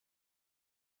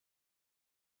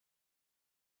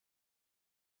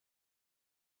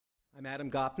I'm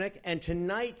Adam Gopnick, and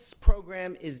tonight's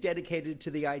program is dedicated to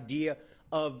the idea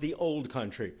of the old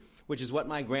country, which is what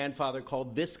my grandfather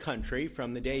called this country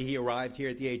from the day he arrived here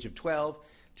at the age of 12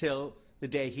 till the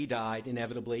day he died,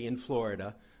 inevitably, in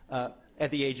Florida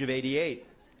at the age of 88.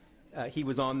 He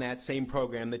was on that same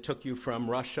program that took you from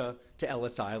Russia to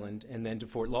Ellis Island and then to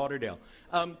Fort Lauderdale.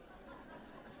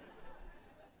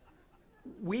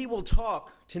 We will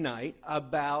talk tonight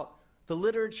about the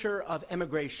literature of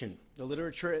emigration, the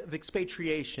literature of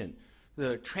expatriation,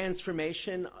 the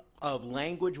transformation of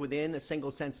language within a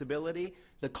single sensibility,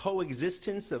 the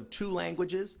coexistence of two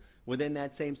languages within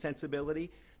that same sensibility,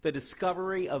 the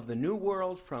discovery of the new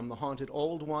world from the haunted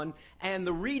old one, and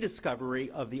the rediscovery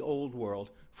of the old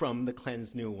world from the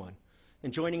cleansed new one.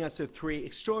 And joining us are three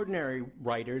extraordinary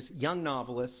writers, young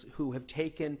novelists, who have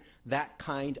taken that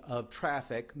kind of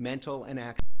traffic, mental and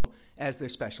actual, as their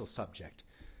special subject.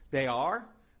 They are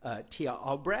Téa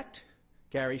Obreht,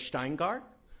 Gary Shteyngart,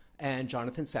 and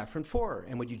Jonathan Safran Foer.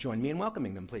 And would you join me in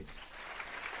welcoming them, please?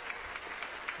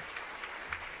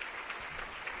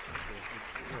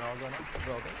 We're all going up.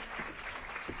 We're all good.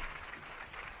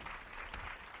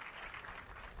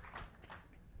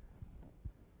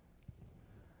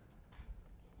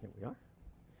 Here we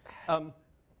are.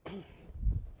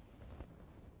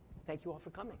 Thank you all for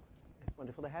coming. It's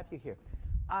wonderful to have you here.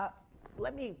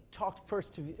 Let me talk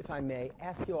first, if I may,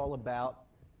 ask you all about,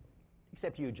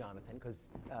 except you, Jonathan, because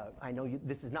I know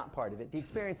this is not part of it, the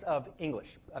experience of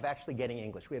English, of actually getting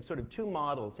English. We have sort of two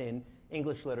models in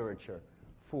English literature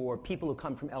for people who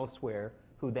come from elsewhere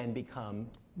who then become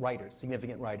writers,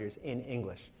 significant writers in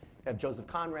English. We have Joseph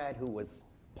Conrad, who was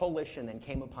Polish and then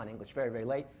came upon English very, very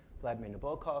late. Vladimir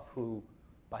Nabokov, who,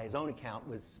 by his own account,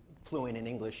 was fluent in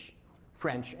English,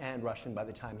 French, and Russian by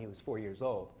the time he was 4 years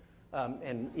old.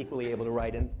 And equally able to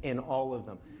write in all of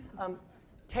them.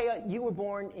 Téa, you were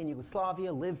born in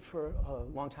Yugoslavia, lived for a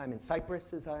long time in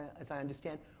Cyprus, as I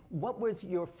understand. What was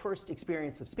your first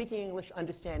experience of speaking English,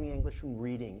 understanding English, and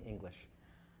reading English?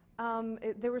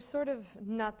 They were sort of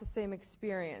not the same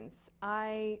experience.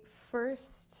 I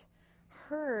first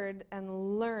heard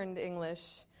and learned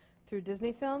English through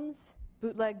Disney films,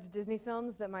 bootlegged Disney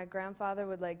films that my grandfather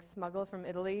would smuggle from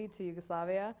Italy to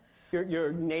Yugoslavia.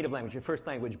 Your native language, your first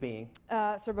language being?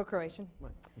 Serbo-Croatian.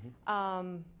 Right.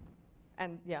 Mm-hmm.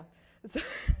 And yeah,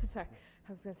 sorry,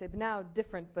 I was going to say, but now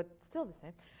different, but still the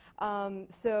same.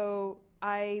 So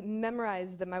I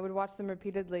memorized them. I would watch them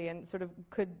repeatedly and sort of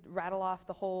could rattle off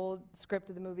the whole script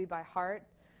of the movie by heart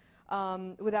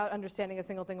without understanding a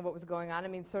single thing of what was going on. I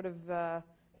mean, sort of a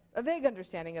vague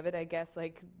understanding of it, I guess,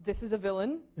 like this is a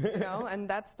villain, you know, and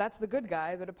that's the good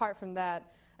guy. But apart from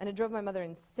that, and it drove my mother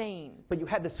insane. But you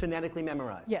had this phonetically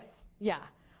memorized. Yes, yeah.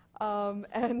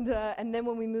 And then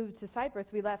when we moved to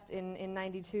Cyprus, we left in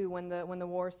 '92 when the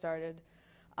war started,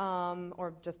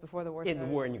 or just before the war started. In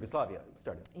the war in Yugoslavia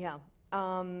started. Yeah.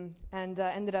 And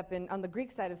ended up on the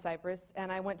Greek side of Cyprus,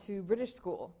 and I went to British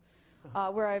school,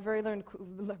 where I learned.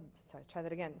 Sorry, try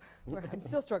that again. I'm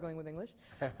still struggling with English.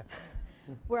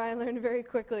 Where I learned very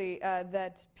quickly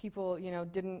that people,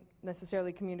 didn't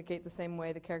necessarily communicate the same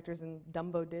way the characters in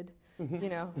Dumbo did,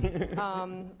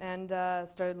 and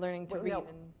started learning to read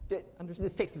and understand.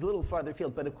 This takes us a little farther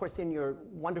afield, but of course in your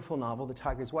wonderful novel, The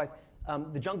Tiger's Wife,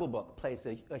 The Jungle Book plays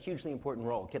a hugely important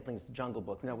role, Kipling's The Jungle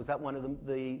Book. Now, was that one of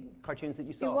the cartoons that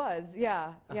you saw? It was,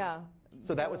 yeah, yeah.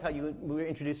 So that was how you were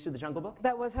introduced to The Jungle Book?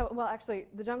 That was how, well, actually,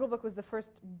 The Jungle Book was the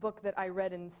first book that I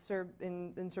read in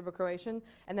Serbo-Croatian,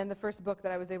 and then the first book that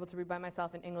I was able to read by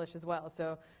myself in English as well.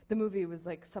 So the movie was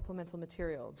like supplemental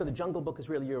material. So The Jungle Book is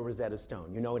really your Rosetta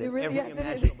Stone. You know it in really,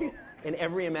 in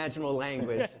every imaginable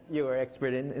language. Yes. You are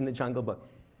expert in The Jungle Book.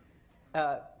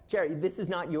 Jerry, this is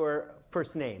not your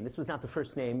first name. This was not the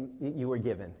first name you were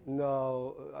given.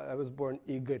 No, I was born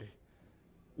Igor.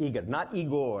 Igor, not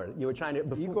Igor. You were trying to...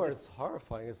 Igor is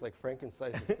horrifying. It's like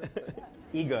Frankenstein's sister.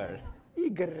 Igor.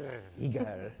 Igor.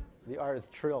 Igor. The R is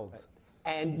trilled.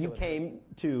 And you came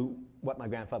to what my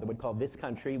grandfather would call this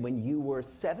country when you were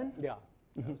 7? Yeah,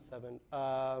 I was 7.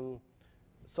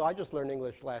 So I just learned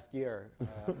English last year.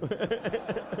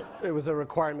 It was a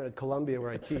requirement at Columbia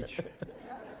where I teach.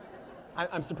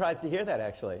 I'm surprised to hear that,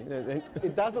 actually.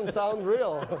 It doesn't sound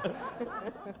real.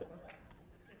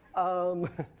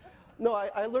 No,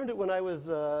 I learned it when I was,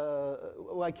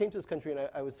 well, I came to this country and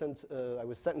I was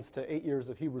sentenced to 8 years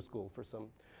of Hebrew school for some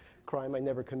crime I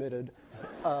never committed.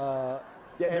 Yeah,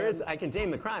 there is, I can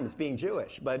name the crime, it's being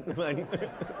Jewish, but...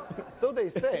 So they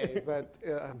say, but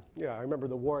yeah, I remember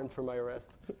the warrant for my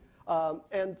arrest.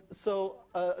 And so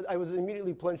I was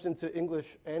immediately plunged into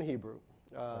English and Hebrew.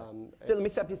 Let me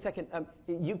stop you a second.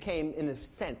 You came, in a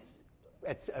sense,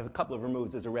 at a couple of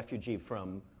removes as a refugee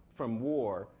from from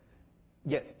war.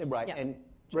 Yes, right. Yeah. And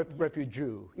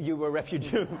Refugee. you were a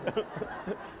refugee.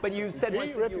 But you said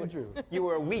once that you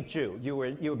were a wheat Jew. You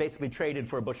were basically traded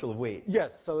for a bushel of wheat.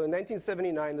 Yes, so in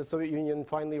 1979, the Soviet Union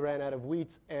finally ran out of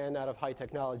wheat and out of high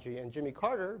technology, and Jimmy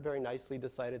Carter very nicely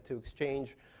decided to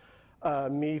exchange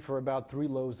me for about 3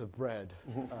 loaves of bread.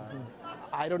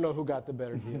 I don't know who got the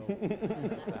better deal.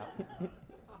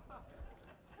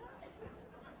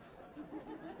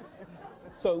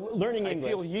 So learning English. I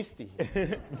feel yeasty.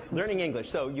 Learning English.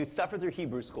 So you suffered through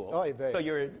Hebrew school. Oh, yeah, so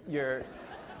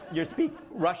you speak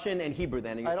Russian and Hebrew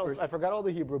then. I forgot all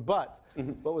the Hebrew, but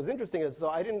what was interesting is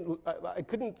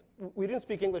we didn't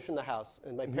speak English in the house,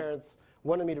 and my parents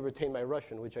wanted me to retain my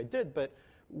Russian, which I did, but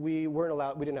we weren't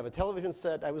allowed. We didn't have a television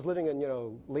set. I was living in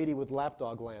lady with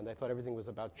lapdog land. I thought everything was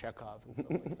about Chekhov and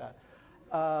stuff like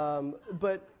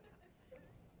that.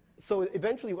 So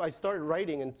eventually I started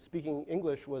writing and speaking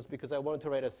English was because I wanted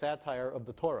to write a satire of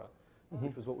the Torah,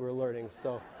 which was what we were learning.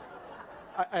 So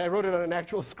I wrote it on an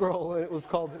actual scroll, and it was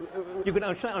called. You could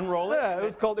unroll it. Yeah, it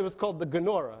was called the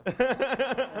Genora,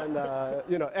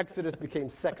 and Exodus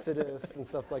became Sexodus and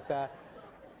stuff like that.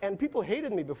 And people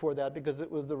hated me before that because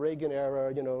it was the Reagan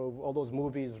era, all those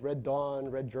movies, Red Dawn,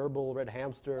 Red Gerbil, Red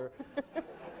Hamster.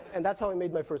 And that's how I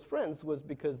made my first friends, was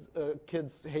because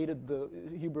kids hated the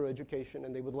Hebrew education,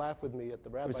 and they would laugh with me at the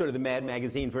rabbi. It was sort of the Mad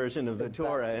Magazine version of the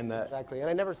Torah. Exactly, and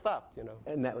I never stopped,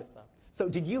 Never stopped. So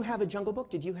did you have a Jungle Book?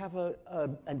 Did you have a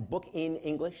book in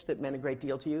English that meant a great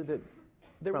deal to you,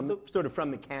 from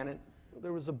the canon?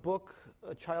 There was a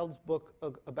child's book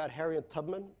about Harriet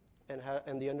Tubman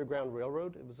and the Underground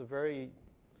Railroad. It was a very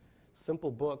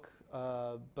simple book,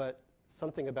 but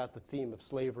something about the theme of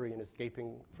slavery and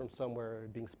escaping from somewhere,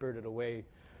 being spirited away,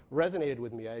 resonated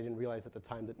with me. I didn't realize at the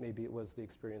time that maybe it was the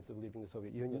experience of leaving the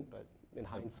Soviet Union, but in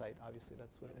hindsight, obviously,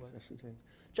 that's what it was.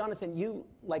 Jonathan, you,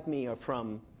 like me, are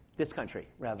from this country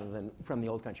rather than from the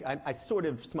old country. I sort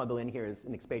of smuggle in here as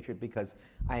an expatriate because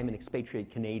I am an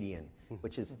expatriate Canadian,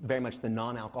 which is very much the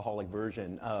non-alcoholic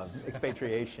version of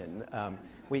expatriation.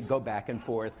 We go back and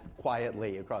forth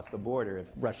quietly across the border.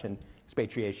 If Russian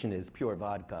expatriation is pure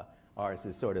vodka, ours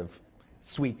is sort of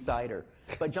sweet cider.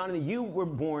 But Jonathan, you were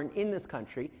born in this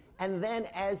country, and then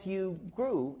as you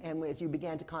grew and as you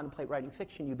began to contemplate writing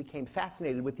fiction, you became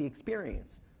fascinated with the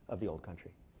experience of the old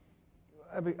country.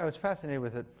 I was fascinated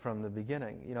with it from the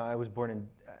beginning. I was born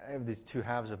I have these 2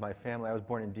 halves of my family. I was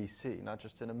born in D.C., not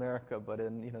just in America, but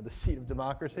in the seat of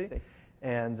democracy,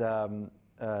 and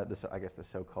I guess the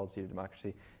so-called seat of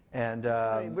democracy. And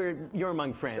you're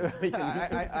among friends.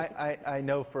 I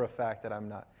know for a fact that I'm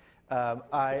not.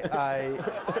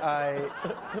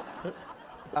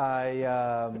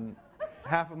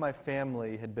 Half of my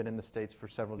family had been in the States for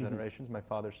several generations. My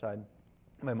father's side.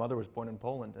 My mother was born in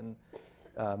Poland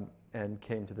and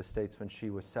came to the States when she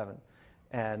was 7.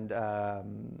 And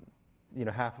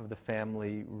half of the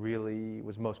family really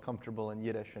was most comfortable in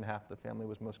Yiddish, and half the family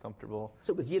was most comfortable.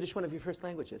 So was Yiddish one of your first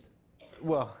languages?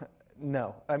 Well,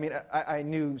 no. I mean, I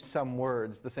knew some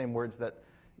words, the same words that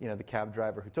the cab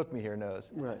driver who took me here knows.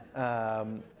 Right. I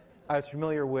was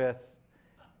familiar with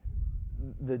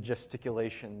the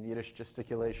gesticulation, Yiddish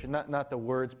gesticulation, not the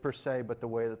words per se, but the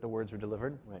way that the words were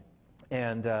delivered. Right.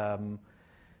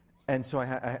 And so I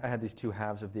had these 2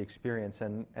 halves of the experience,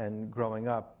 and growing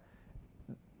up,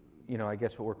 I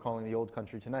guess what we're calling the old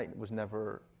country tonight was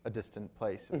never a distant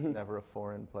place. It was never a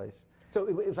foreign place. So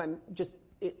if I'm just,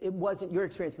 it wasn't, your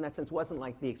experience in that sense wasn't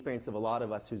like the experience of a lot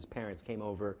of us whose parents came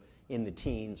over in the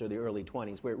teens or the early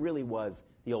 20s, where it really was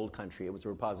the old country. It was a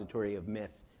repository of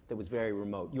myth that was very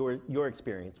remote. Your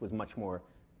experience was much more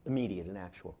immediate and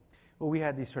actual. Well, we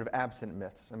had these sort of absent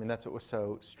myths. I mean, that's what was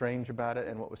so strange about it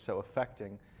and what was so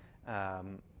affecting.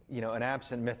 An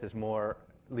absent myth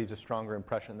leaves a stronger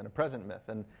impression than a present myth.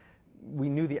 And we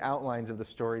knew the outlines of the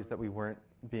stories that we weren't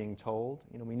being told.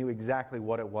 We knew exactly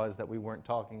what it was that we weren't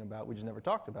talking about. We just never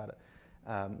talked about it.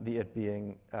 It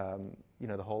being,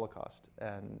 the Holocaust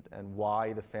and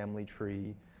why the family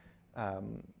tree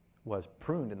was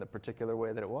pruned in the particular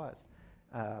way that it was.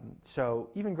 So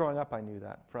even growing up, I knew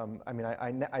that.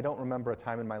 I don't remember a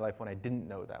time in my life when I didn't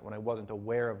know that, when I wasn't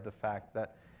aware of the fact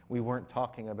that we weren't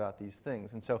talking about these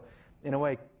things. And so, in a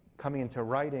way, coming into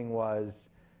writing was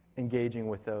engaging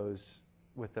with those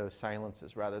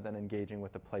silences rather than engaging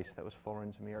with a place that was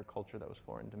foreign to me or a culture that was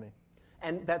foreign to me.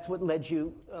 And that's what led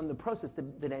you on the process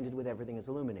that ended with Everything is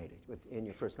Illuminated in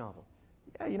your first novel.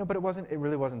 Yeah, but it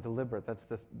really wasn't deliberate. That's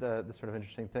the sort of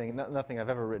interesting thing. Nothing I've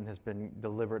ever written has been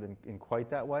deliberate in quite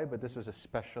that way, but this was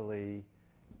especially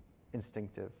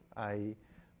instinctive.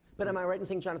 But am I right in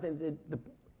thinking, Jonathan,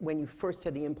 when you first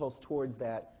had the impulse towards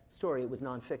that story, it was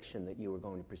nonfiction that you were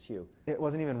going to pursue. It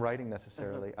wasn't even writing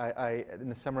necessarily. In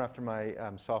the summer after my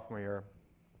sophomore year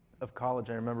of college,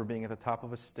 I remember being at the top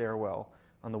of a stairwell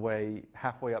on the way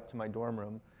halfway up to my dorm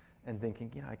room and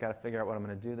thinking, I got to figure out what I'm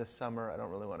going to do this summer. I don't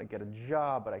really want to get a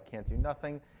job, but I can't do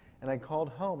nothing. And I called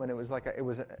home, and it was like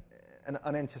an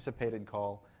unanticipated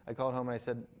call. I called home and I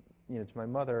said, to my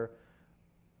mother,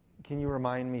 can you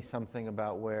remind me something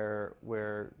about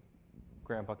where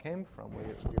Grandpa came from, where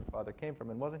your father came from?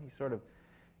 And wasn't he sort of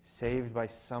saved by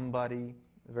somebody?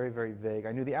 Very, very vague.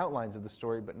 I knew the outlines of the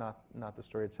story, but not the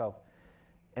story itself.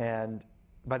 And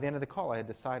by the end of the call, I had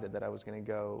decided that I was going to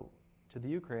go to the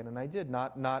Ukraine, and I did,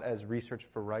 not as research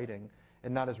for writing,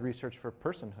 and not as research for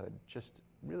personhood, just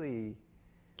really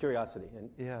Curiosity. And,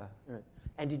 yeah. Right.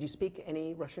 And did you speak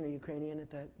any Russian or Ukrainian at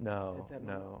that? No,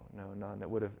 none. It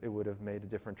would have made a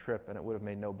different trip, and it would have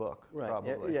made no book. Right.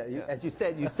 Probably. Yeah. As you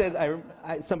said,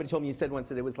 somebody told me you said once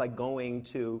that it was like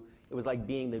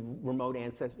being the remote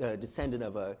descendant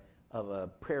of a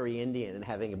prairie Indian and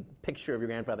having a picture of your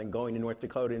grandfather and going to North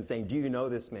Dakota and saying, "Do you know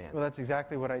this man?" Well, that's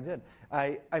exactly what I did.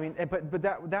 But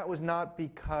that was not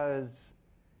because.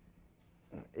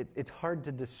 It's hard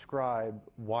to describe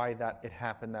why it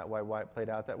happened that way, why it played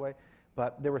out that way,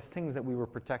 but there were things that we were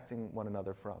protecting one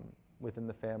another from within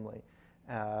the family.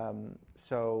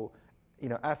 So,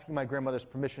 asking my grandmother's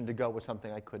permission to go was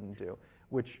something I couldn't do,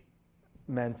 which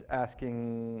meant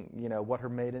asking, what her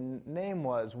maiden name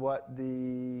was, what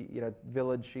the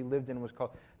village she lived in was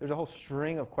called. There's a whole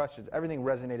string of questions. Everything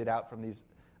resonated out from these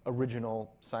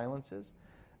original silences.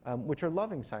 Which are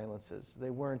loving silences. They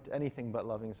weren't anything but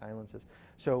loving silences.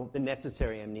 So the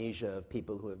necessary amnesia of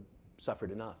people who have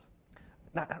suffered enough.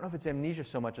 I don't know if it's amnesia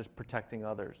so much as protecting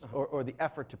others, or the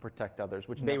effort to protect others,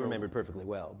 which they remembered perfectly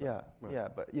well.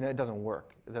 But, but it doesn't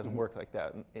work. It doesn't work like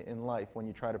that in life. When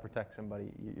you try to protect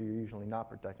somebody, you're usually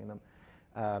not protecting them.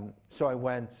 So I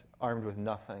went armed with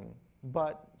nothing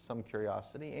but some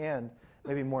curiosity, and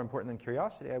maybe more important than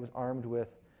curiosity, I was armed with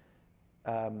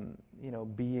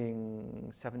being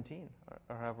 17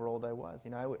 or however old I was.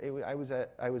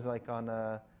 I was like on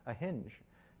a hinge,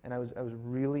 and I was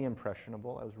really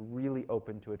impressionable. I was really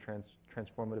open to a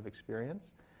transformative experience.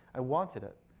 I wanted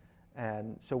it,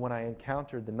 and so when I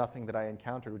encountered the nothing that I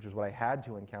encountered, which is what I had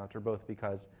to encounter, both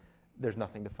because there's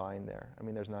nothing to find there.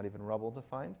 There's not even rubble to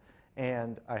find,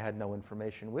 and I had no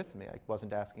information with me. I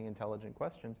wasn't asking intelligent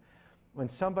questions. When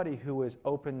somebody who is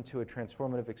open to a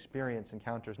transformative experience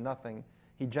encounters nothing,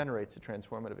 he generates a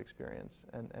transformative experience.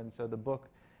 And so the book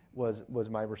was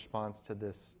my response to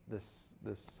this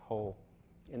whole.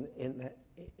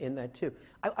 In that too.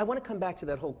 I want to come back to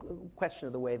that whole question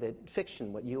of the way that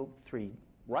fiction, what you three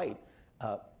write,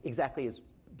 exactly is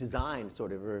designed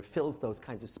sort of, or fills those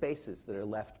kinds of spaces that are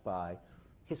left by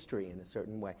history in a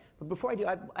certain way. But before I do,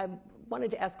 I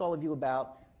wanted to ask all of you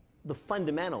about the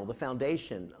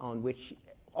foundation on which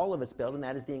all of us build, and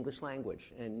that is the English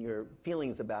language, and your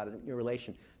feelings about it, your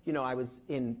relation. I was,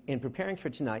 in preparing for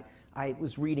tonight, I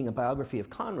was reading a biography of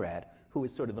Conrad, who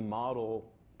is sort of the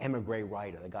model emigre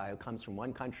writer, the guy who comes from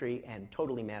one country and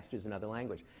totally masters another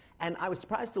language. And I was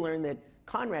surprised to learn that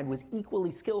Conrad was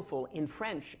equally skillful in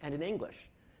French and in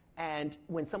English. And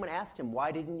when someone asked him,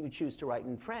 why didn't you choose to write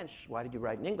in French? Why did you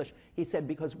write in English? He said,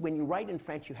 because when you write in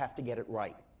French, you have to get it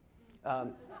right.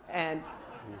 And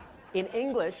in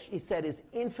English, he said, is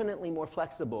infinitely more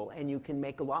flexible, and you can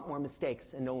make a lot more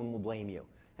mistakes, and no one will blame you.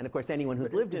 And of course, anyone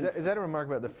who's lived in... Is that a remark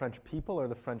about the French people or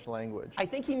the French language? I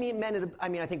think he meant it...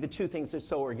 I think the two things are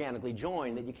so organically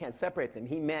joined that you can't separate them.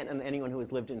 He meant, and anyone who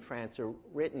has lived in France or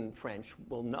written French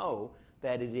will know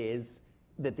that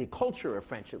that the culture of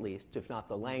French, at least, if not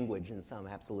the language in some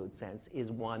absolute sense,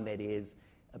 is one that is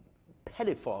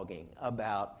pettifogging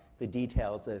about the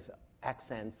details of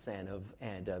accents and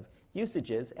of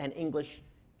usages, and English,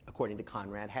 according to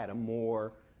Conrad, had a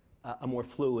more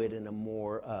fluid and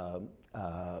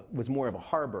was more of a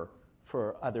harbor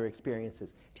for other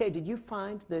experiences. Téa, did you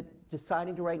find that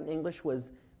deciding to write in English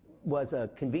was a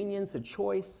convenience, a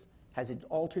choice? Has it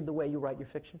altered the way you write your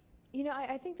fiction?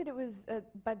 I think that it was,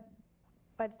 by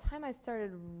the time I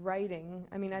started writing,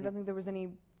 I don't think there was any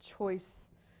choice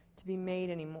to be made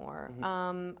anymore.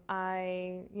 Mm-hmm.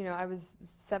 I was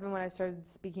 7 when I started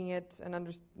speaking it and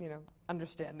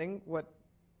understanding what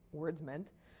words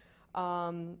meant. It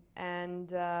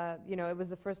was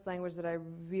the first language that I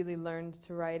really learned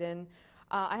to write in.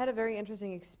 I had a very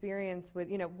interesting experience with,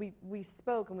 we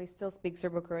spoke and we still speak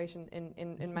Serbo-Croatian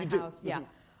in my house. Mm-hmm. Yeah.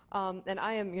 And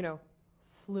I am,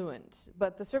 fluent.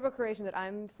 But the Serbo-Croatian that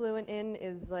I'm fluent in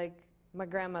is like my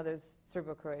grandmother's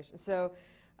Serbo-Croatian. So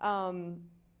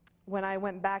when I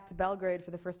went back to Belgrade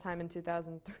for the first time in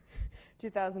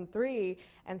 2003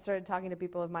 and started talking to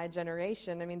people of my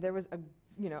generation, I mean, there was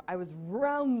I was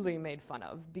roundly made fun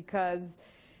of because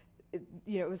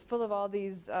it was full of all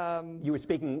these. You were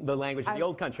speaking the language of the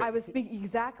old country. I was speaking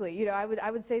exactly. I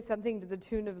would say something to the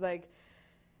tune of like,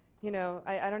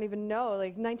 I don't even know,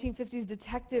 like 1950s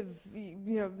detective,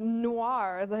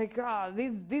 noir. Like,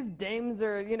 these dames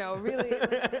are, really.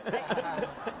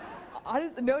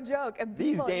 Honest, no joke. And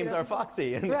people, these dames are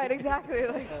foxy. Right, exactly.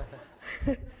 Like,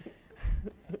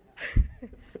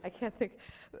 I can't think.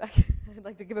 I'd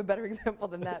like to give a better example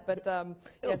than that, but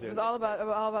yes, it was all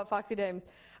about foxy dames,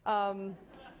 and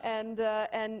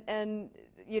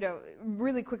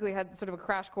really quickly had sort of a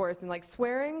crash course in like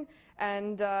swearing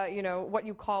and what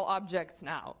you call objects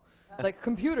now, like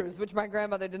computers, which my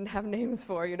grandmother didn't have names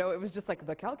for. It was just like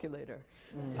the calculator,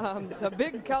 the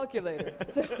big calculator.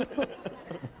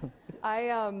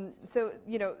 So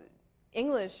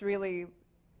English really,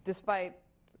 despite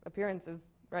appearances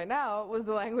right now, was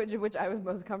the language in which I was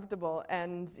most comfortable,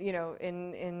 and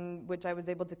in which I was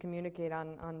able to communicate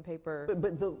on paper.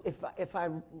 But if I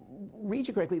read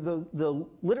you correctly, the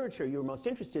literature you were most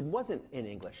interested in wasn't in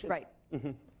English. Right.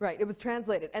 Mm-hmm. Right. It was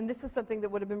translated, and this was something that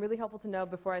would have been really helpful to know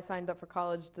before I signed up for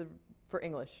college for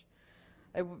English.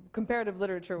 Comparative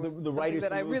literature was something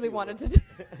that I really wanted to do.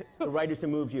 The writers who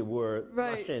moved you were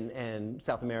right. Russian and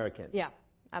South American. Yeah.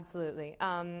 Absolutely,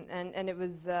 and it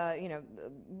was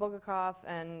Bulgakov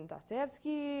and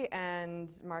Dostoevsky and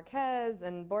Marquez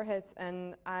and Borges,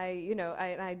 and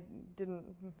I didn't.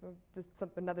 This is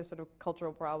another sort of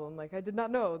cultural problem. Like I did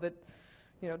not know that,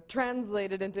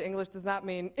 translated into English does not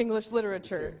mean English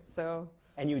literature. So.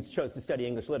 And you chose to study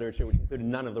English literature, which included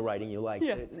none of the writing you liked.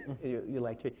 Yes. You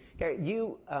liked to. Gary,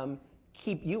 you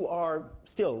are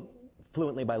still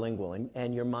fluently bilingual,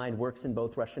 and your mind works in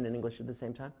both Russian and English at the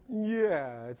same time?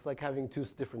 Yeah, it's like having two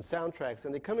different soundtracks,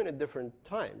 and they come in at different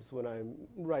times. When I'm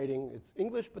writing, it's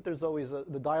English, but there's always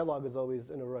the dialogue is always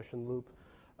in a Russian loop.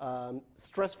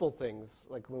 Stressful things,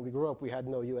 like when we grew up, we had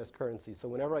no U.S. currency, so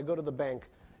whenever I go to the bank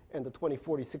and the 20,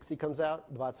 40, 60 comes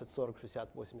out, 20, 40, 60,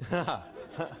 80.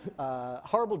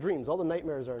 Horrible dreams, all the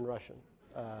nightmares are in Russian.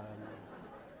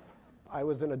 I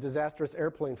was in a disastrous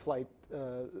airplane flight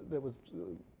that was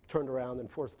turned around and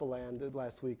forced to land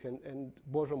last week, and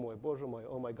Боже мой,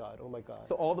 oh my God, oh my God.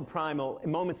 So all the primal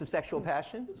moments of sexual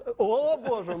passion? Oh,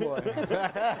 Боже мой.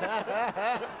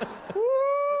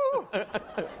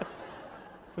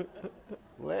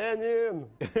 Lenin.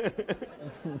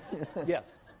 Yes.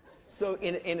 So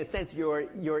in a sense, your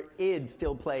id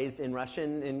still plays in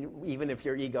Russian, and even if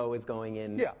your ego is going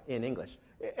in English.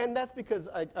 And that's because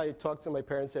I talk to my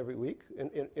parents every week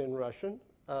in Russian,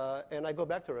 and I go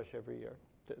back to Russia every year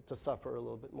to suffer a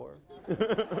little bit more.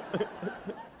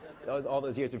 All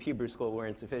those years of Hebrew school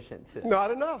weren't sufficient. Not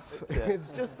enough. It's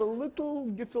just a little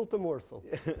gefilte morsel.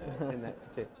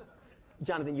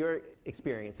 Jonathan, your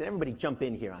experience, and everybody jump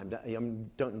in here. I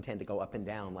don't intend to go up and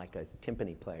down like a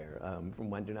timpani player from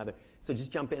one to another. So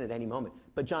just jump in at any moment.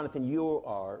 But Jonathan, you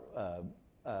are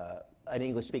an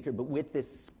English speaker, but with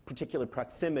this particular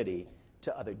proximity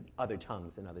to other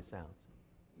tongues and other sounds.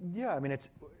 Yeah, I mean, it's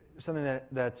something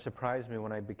that surprised me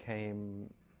when I became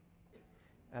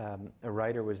a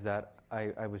writer was that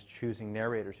I was choosing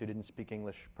narrators who didn't speak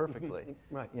English perfectly.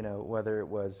 Right. Whether it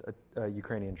was a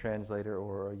Ukrainian translator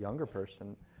or a younger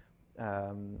person.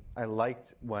 I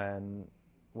liked when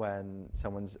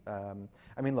someone's.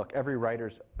 I mean, look, every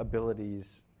writer's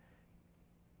abilities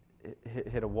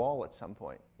hit a wall at some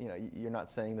point. You're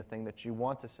not saying the thing that you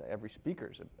want to say. Every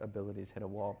speaker's abilities hit a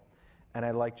wall, and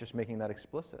I like just making that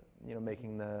explicit.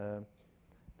 Making the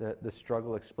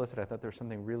struggle explicit. I thought there was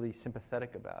something really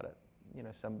sympathetic about it.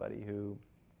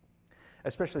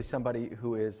 Especially somebody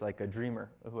who is like a dreamer,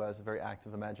 who has a very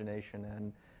active imagination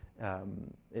and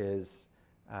is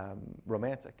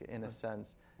romantic in a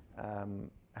sense,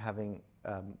 having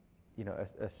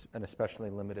an especially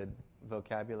limited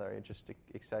vocabulary. It just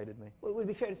excited me. Well, it would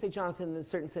be fair to say, Jonathan, in a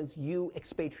certain sense, you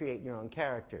expatriate your own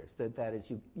characters. That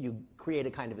is, you create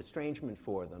a kind of estrangement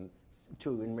for them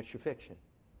to enrich your fiction.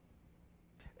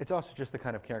 It's also just the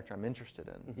kind of character I'm interested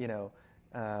in.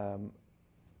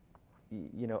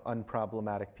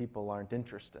 Unproblematic people aren't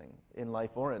interesting in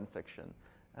life or in fiction.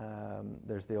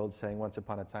 There's the old saying, once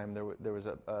upon a time there was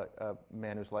a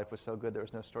man whose life was so good there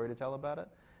was no story to tell about it.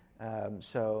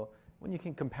 So when you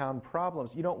can compound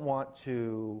problems, you don't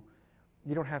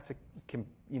have to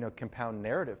compound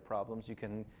narrative problems. You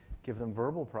can give them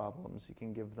verbal problems. You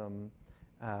can give them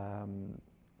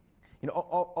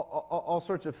all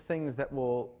sorts of things that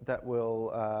will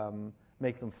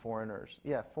make them foreigners.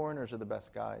 Yeah, foreigners are the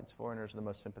best guides. Foreigners are the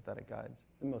most sympathetic guides.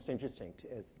 The most interesting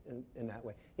in that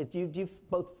way. Do you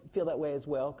both feel that way as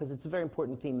well? Because it's a very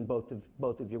important theme in both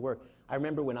of your work. I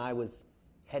remember when I was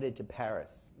headed to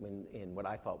Paris, in what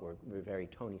I thought were very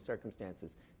Tony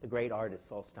circumstances, the great artist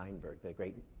Saul Steinberg, the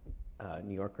great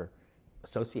New Yorker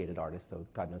associated artist, though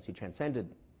God knows he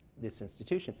transcended this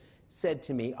institution, said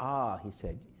to me, he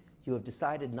said, "You have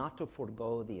decided not to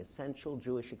forego the essential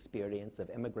Jewish experience of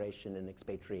emigration and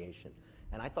expatriation."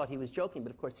 And I thought he was joking,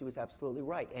 but of course he was absolutely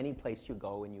right. Any place you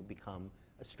go and you become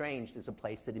estranged is a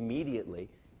place that immediately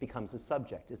becomes a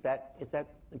subject. Is that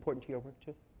important to your work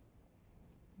too?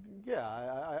 Yeah,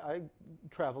 I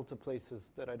travel to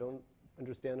places that I don't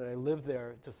understand, and I live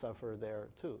there to suffer there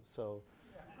too. So,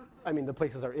 I mean, the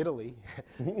places are Italy.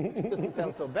 It doesn't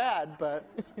sound so bad, but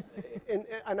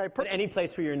but any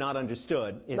place where you're not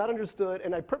understood. Not understood,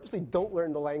 and I purposely don't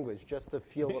learn the language just to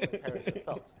feel what my parents have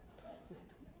felt.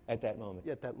 At that moment.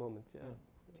 Yeah, at that moment, yeah.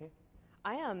 Okay.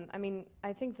 I mean,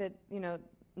 I think that,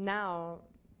 now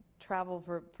travel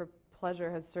for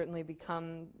pleasure has certainly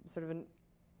become sort of an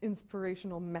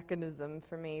inspirational mechanism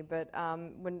for me. But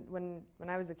when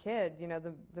I was a kid,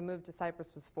 the move to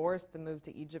Cyprus was forced, the move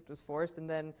to Egypt was forced, and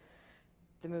then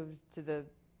the move to the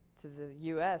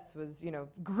U.S. was,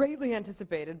 greatly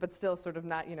anticipated, but still sort of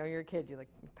not, you're a kid, you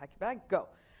pack your bag, go.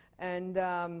 And,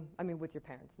 I mean, with your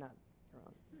parents, not your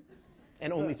own.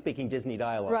 And only speaking Disney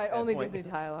dialogue. Right, only Disney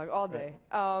dialogue, all day.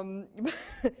 Right.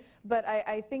 But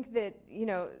I think that,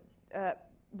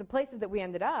 the places that we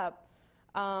ended up,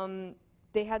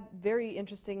 they had very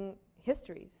interesting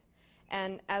histories.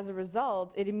 And as a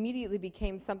result, it immediately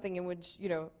became something in which,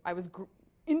 I was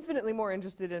infinitely more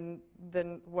interested in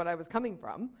than what I was coming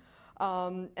from.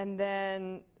 And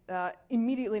then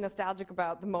immediately nostalgic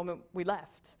about the moment we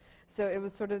left. So it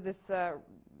was sort of this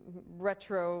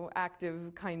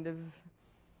retroactive kind of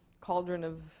cauldron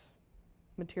of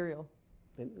material.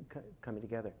 Coming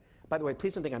together. By the way,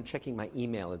 please don't think I'm checking my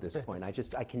email at this point.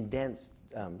 I condensed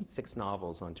 6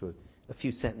 novels onto a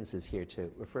few sentences here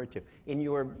to refer to. In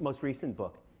your most recent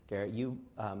book, Gary,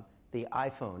 the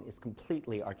iPhone is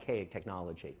completely archaic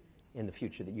technology in the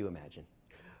future that you imagine.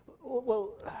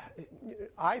 Well,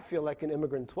 I feel like an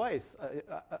immigrant twice.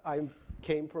 I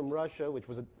came from Russia, which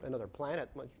was another planet,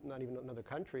 not even another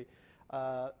country,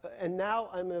 and now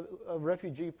I'm a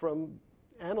refugee from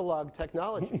analog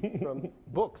technology, from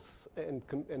books and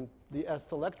the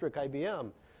S-Electric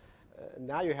IBM.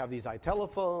 Now you have these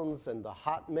iTelephones and the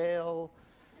Hotmail.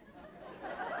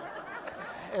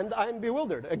 And I'm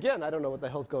bewildered. Again, I don't know what the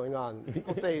hell's going on.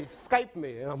 People say, Skype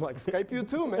me. And I'm like, Skype you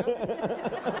too, man.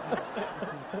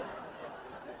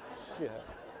 Shit.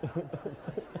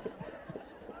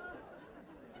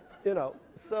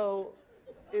 So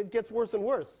it gets worse and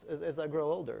worse as I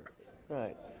grow older.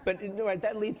 Right. But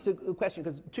that leads to a question,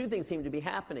 because 2 things seem to be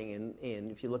happening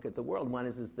if you look at the world. One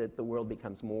is that the world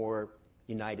becomes more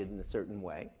united in a certain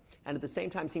way, and at the same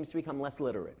time seems to become less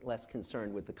literate, less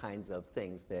concerned with the kinds of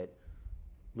things that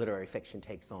literary fiction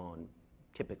takes on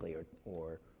typically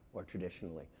or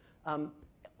traditionally.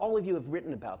 All of you have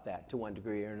written about that to one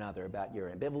degree or another, about your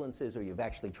ambivalences, or you've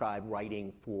actually tried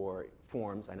writing for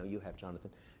forms, I know you have,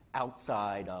 Jonathan,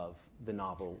 outside of the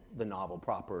novel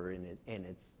proper in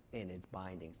its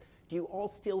bindings. Do you all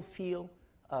still feel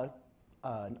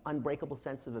an unbreakable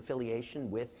sense of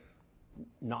affiliation with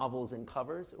novels and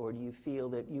covers, or do you feel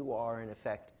that you are, in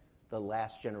effect, the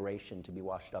last generation to be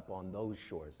washed up on those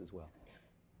shores as well?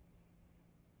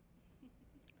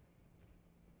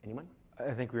 Anyone?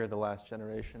 I think we are the last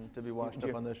generation to be washed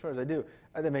up on those shores. I do.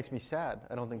 That makes me sad.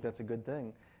 I don't think that's a good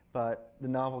thing. But the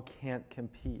novel can't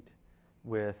compete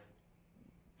with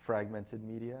fragmented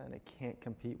media, and it can't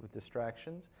compete with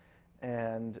distractions.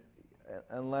 And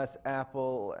unless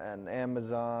Apple and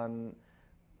Amazon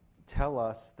tell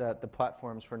us that the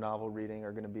platforms for novel reading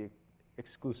are going to be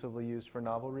exclusively used for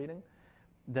novel reading,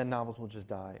 then novels will just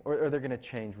die. Or they're going to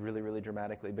change really, really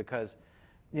dramatically, because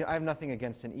I have nothing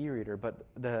against an e-reader, but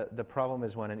the problem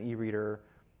is when an e-reader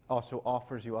also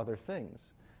offers you other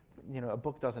things. A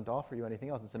book doesn't offer you anything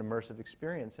else. It's an immersive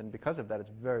experience, and because of that,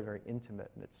 it's very, very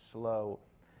intimate, and it's slow,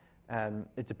 and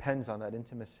it depends on that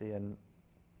intimacy. And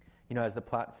as the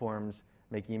platforms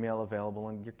make email available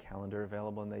and your calendar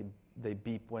available, and they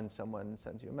beep when someone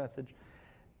sends you a message,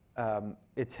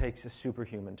 it takes a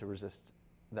superhuman to resist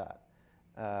that.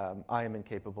 I am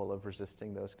incapable of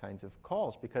resisting those kinds of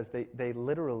calls, because they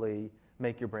literally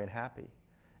make your brain happy.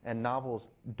 And novels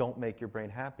don't make your brain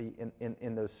happy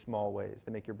in those small ways.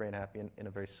 They make your brain happy in a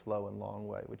very slow and long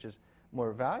way, which is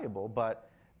more valuable, but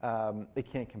it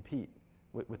can't compete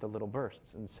with the little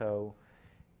bursts. And so,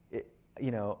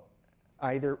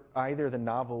 either the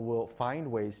novel will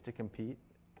find ways to compete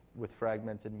with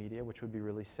fragmented media, which would be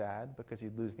really sad because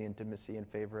you'd lose the intimacy in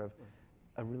favor of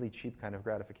a really cheap kind of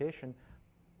gratification,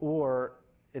 or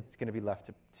it's going to be left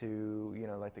to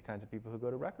like the kinds of people who go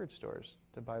to record stores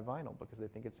to buy vinyl because they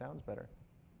think it sounds better.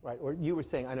 Right, or you were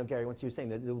saying, I know, Gary, once you were saying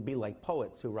that it will be like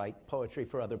poets who write poetry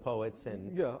for other poets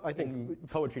and yeah, I think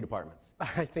poetry departments.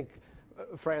 I think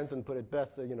Franzen put it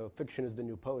best, fiction is the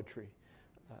new poetry.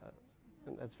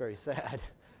 And that's very sad.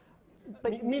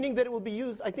 But meaning that it will be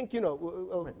used, I think,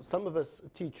 some of us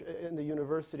teach in the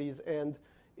universities, and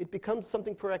it becomes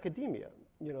something for academia.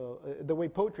 The way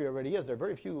poetry already is. There are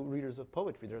very few readers of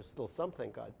poetry. There's still some,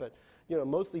 thank God. But,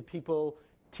 mostly people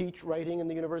teach writing in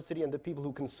the university, and the people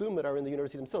who consume it are in the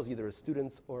university themselves, either as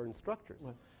students or instructors.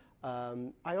 Right.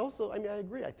 I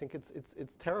agree. I think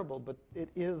it's terrible, but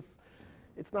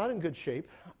it's not in good shape.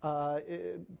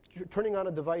 Turning on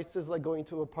a device is like going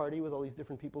to a party with all these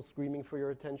different people screaming for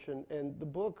your attention. And the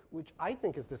book, which I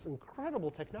think is this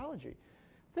incredible technology,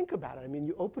 think about it. I mean,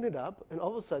 you open it up, and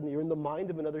all of a sudden you're in the mind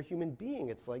of another human being.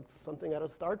 It's like something out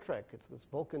of Star Trek. It's this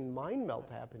Vulcan mind melt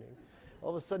happening. All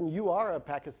of a sudden you are a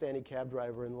Pakistani cab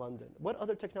driver in London. What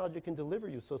other technology can deliver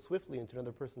you so swiftly into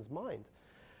another person's mind?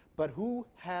 But who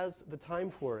has the time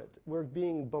for it? We're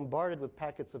being bombarded with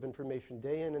packets of information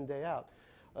day in and day out.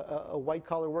 A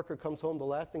white-collar worker comes home, the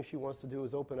last thing she wants to do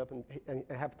is open up and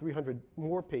have 300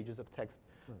 more pages of text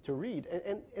to read.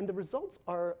 And the results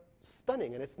are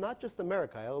stunning. And it's not just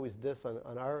America. I always diss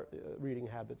on our reading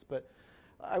habits. But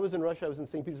I was in Russia. I was in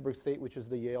St. Petersburg State, which is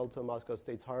the Yale to Moscow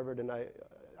State's Harvard. And I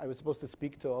was supposed to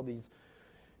speak to all these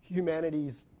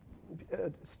humanities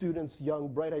students, young,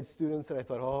 bright-eyed students, and I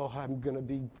thought, oh, I'm going to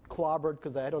be clobbered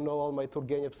because I don't know all my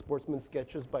Turgenev sportsman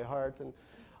sketches by heart. And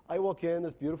I walk in,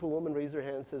 this beautiful woman raises her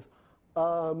hand and says,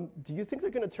 do you think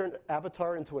they're going to turn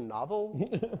Avatar into a novel?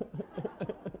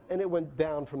 And it went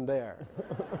down from there.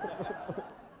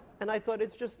 And I thought,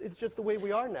 it's just the way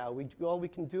we are now. All we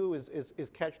can do is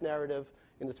catch narrative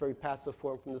in this very passive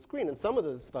form from the screen. And some of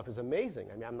the stuff is amazing.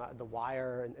 I mean, I'm not The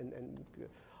Wire and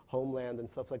Homeland and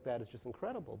stuff like that is just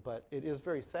incredible. But it is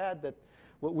very sad that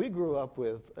what we grew up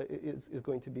with is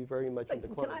going to be very much in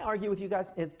decline. Can I argue with you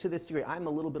guys to this degree? I'm a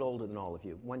little bit older than all of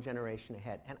you, one generation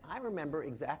ahead. And I remember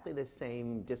exactly the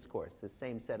same discourse, the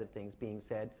same set of things being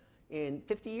said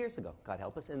 50 years ago, God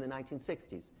help us, in the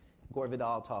 1960s. Gore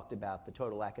Vidal talked about the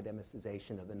total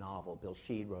academicization of the novel. Bill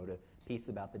Sheed wrote a piece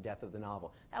about the death of the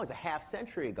novel. That was a half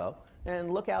century ago.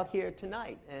 And look out here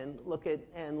tonight, and look at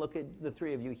the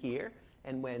three of you here.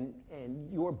 And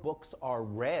your books are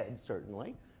read,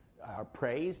 certainly, are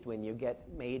praised. When you get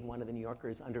made one of the New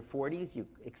Yorker's under 40s, you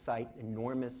excite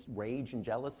enormous rage and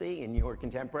jealousy in your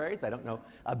contemporaries. I don't know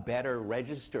a better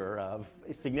register of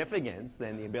significance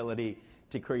than the ability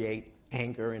to create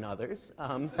anger in others.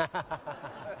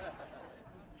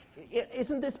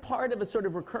 Isn't this part of a sort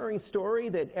of recurring story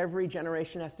that every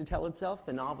generation has to tell itself?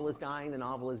 The novel is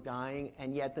dying,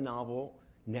 and yet the novel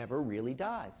never really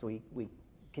dies. So we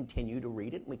continue to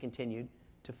read it, and we continue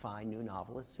to find new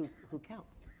novelists who count.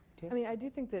 Téa? I mean, I do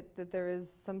think that there is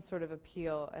some sort of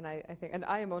appeal, and I think, and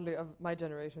I am only of my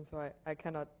generation, so I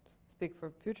cannot speak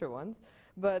for future ones,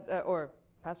 but or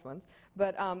past ones.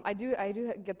 But I do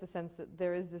get the sense that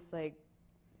there is this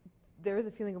there is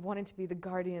a feeling of wanting to be the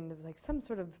guardian of some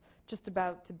sort of just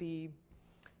about to be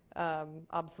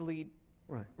obsolete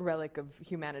relic of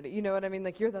humanity. You know what I mean?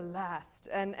 Like, you're the last.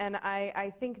 And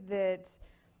I think that,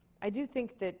 I do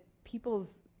think that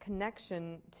people's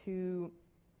connection to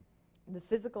the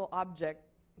physical object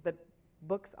that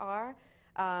books are,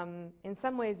 in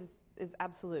some ways is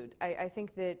absolute. I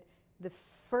think that the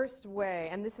first way,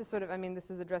 and this is sort of, I mean, this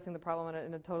is addressing the problem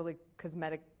in a totally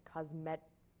cosmetic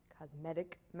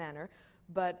manner,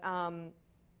 but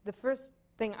the first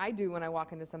thing I do when I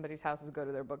walk into somebody's house is go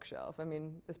to their bookshelf. I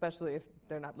mean, especially if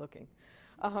they're not looking.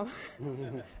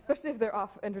 Especially if they're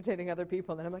off entertaining other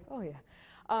people, then I'm like, oh yeah.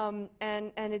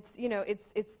 And it's,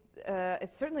 it's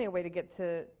certainly a way to get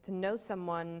to know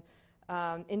someone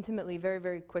intimately very,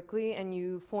 very quickly, and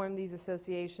you form these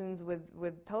associations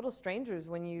with total strangers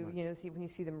when you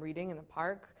see them reading in the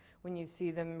park, when you see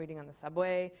them reading on the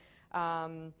subway.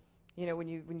 When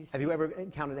you have you ever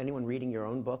encountered anyone reading your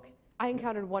own book? I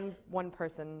encountered one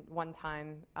person one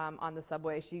time on the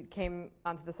subway. She came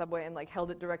onto the subway and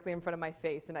held it directly in front of my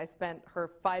face, and I spent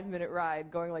her 5-minute ride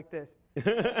going like this.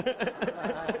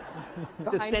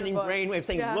 Just sending brainwaves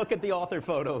saying, yeah. Look at the author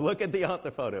photo,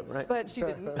 right? But she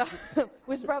didn't,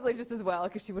 which is probably just as well,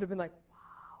 because she would have been like,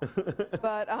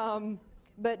 wow.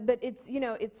 But it's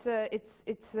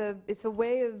it's a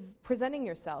way of presenting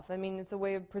yourself. I mean, it's a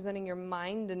way of presenting your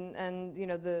mind, and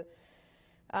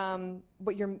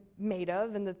what you're made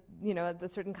of and the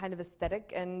certain kind of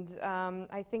aesthetic. And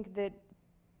I think that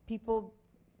people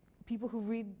who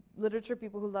read literature,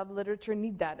 people who love literature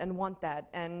need that and want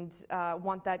that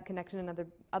connection in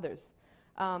others.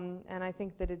 And I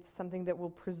think that it's something that will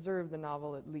preserve the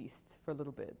novel at least for a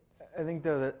little bit. I think,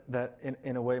 though, that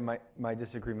in a way my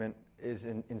disagreement is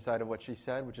inside of what she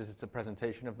said, which is it's a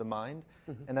presentation of the mind,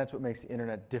 and that's what makes the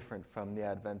internet different from the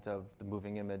advent of the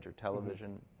moving image or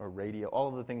television or radio. All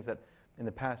of the things that in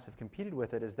the past have competed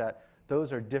with it is that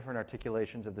those are different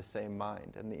articulations of the same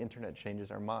mind, and the internet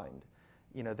changes our mind.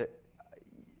 That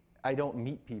I don't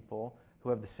meet people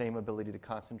who have the same ability to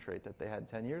concentrate that they had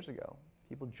 10 years ago.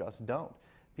 People just don't.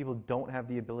 People don't have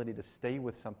the ability to stay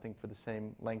with something for the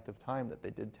same length of time that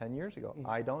they did 10 years ago.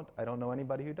 I don't know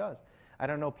anybody who does. I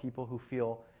don't know people who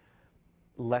feel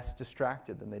less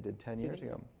distracted than they did 10 years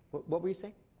ago. What were you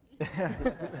saying?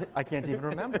 I can't even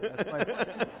remember. That's my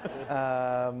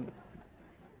point.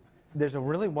 There's a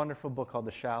really wonderful book called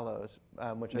The Shallows,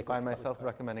 which I find myself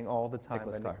recommending all the time.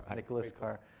 Nicholas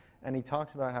Carr. And he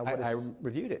talks about how... I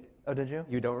reviewed it. Oh, did you?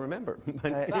 You don't remember.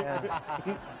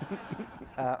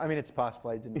 I mean, it's possible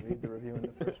I didn't read the review in the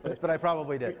first place, but I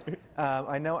probably did.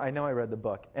 I know I read the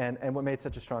book. And what made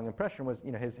such a strong impression was,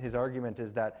 his argument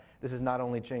is that this is not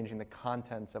only changing the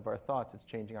contents of our thoughts, it's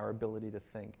changing our ability to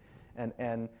think.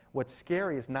 And what's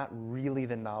scary is not really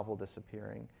the novel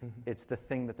disappearing. It's the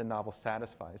thing that the novel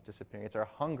satisfies disappearing. It's our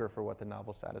hunger for what the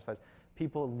novel satisfies.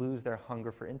 People lose their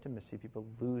hunger for intimacy. People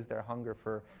lose their hunger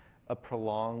for a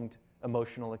prolonged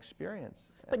emotional experience.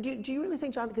 But do you really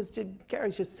think, Jonathan, because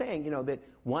Gary's just saying, that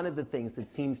one of the things that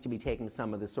seems to be taking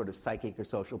some of the sort of psychic or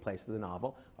social place of the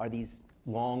novel are these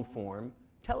long-form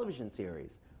television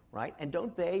series, right? And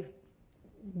don't they,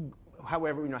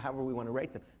 however we want to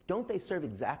rate them, don't they serve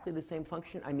exactly the same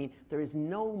function? I mean, there is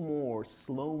no more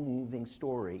slow-moving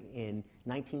story in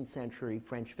 19th century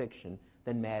French fiction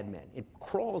than Mad Men. It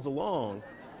crawls along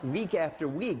week after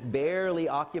week, barely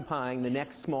occupying the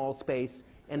next small space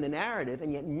in the narrative,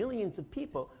 and yet millions of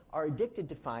people are addicted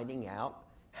to finding out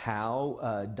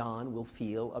how Don will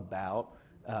feel about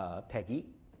Peggy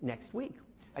next week.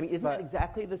 I mean, isn't that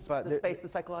exactly the space of the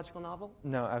psychological novel?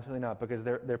 No, absolutely not, because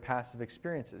they're passive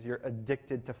experiences. You're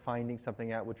addicted to finding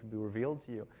something out which will be revealed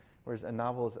to you, whereas a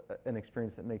novel is an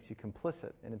experience that makes you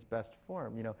complicit in its best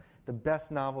form. The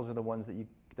best novels are the ones that you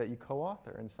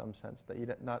co-author in some sense, that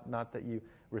you not that you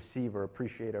receive or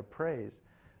appreciate or praise,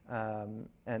 and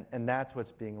that's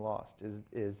what's being lost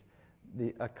is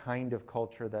a kind of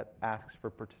culture that asks for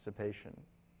participation,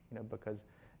 because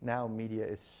now media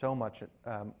is so much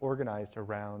organized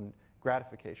around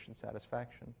gratification,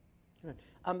 satisfaction. Right.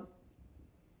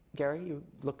 Gary, you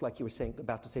looked like you were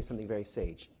about to say something very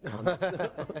sage.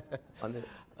 On this.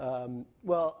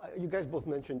 Well, you guys both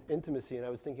mentioned intimacy, and I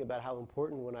was thinking about how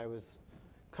important when I was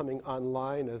coming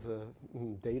online as a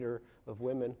dater of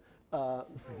women,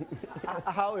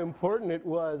 how important it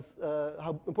was,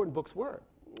 how important books were.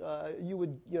 I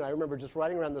remember just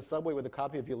riding around the subway with a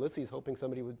copy of Ulysses, hoping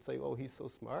somebody would say, "Oh, he's so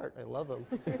smart, I love him."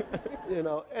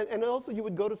 And also you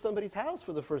would go to somebody's house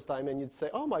for the first time and you'd say,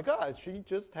 "Oh my God, she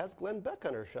just has Glenn Beck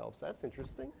on her shelves. That's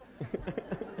interesting."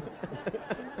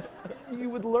 You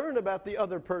would learn about the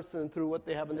other person through what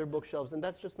they have on their bookshelves, and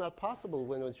that's just not possible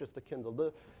when it was just a Kindle.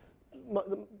 The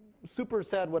super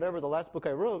sad whatever, the last book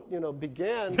I wrote,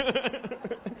 began...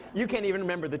 You can't even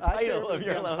remember the title of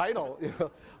your title.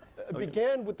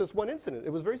 Began with this one incident.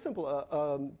 It was very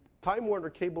simple. Time Warner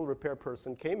cable repair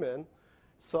person came in,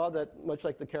 saw that, much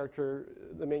like the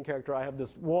main character, I have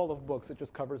this wall of books that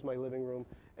just covers my living room,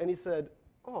 and he said,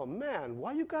 "Oh man,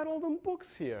 why you got all them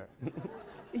books here?"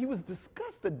 He was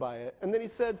disgusted by it, and then he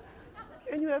said,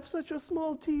 "And you have such a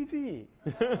small TV."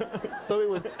 So it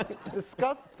was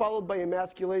disgust followed by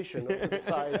emasculation of the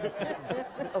size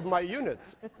of my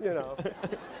units,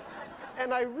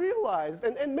 And I realized,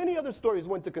 and many other stories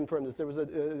went to confirm this. There was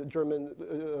a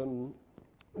German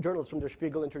journalist from Der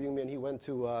Spiegel interviewing me, and he went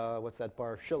to, what's that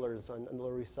bar, Schiller's on the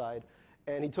Lower East Side.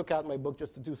 And he took out my book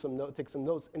just to take some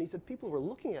notes. And he said people were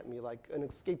looking at me like an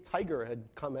escaped tiger had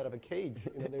come out of a cage.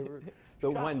 They were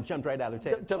the shocked. One jumped right out of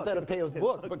Tea's Jumped out of Tea's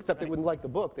book, except they wouldn't like the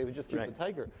book. They would just keep the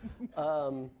tiger.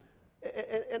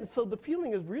 And so the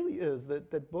feeling really is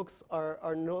that books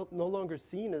are no longer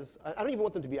seen as, I don't even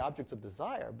want them to be objects of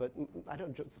desire, but I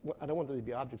don't want them to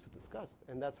be objects of disgust.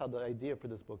 And that's how the idea for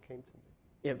this book came to me.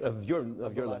 Yeah, of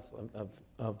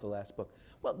the last book.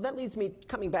 Well, that leads me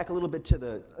coming back a little bit to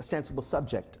the ostensible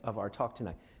subject of our talk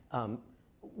tonight.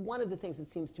 One of the things that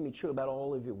seems to me true about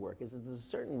all of your work is that there's a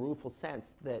certain rueful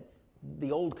sense that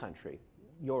the old country,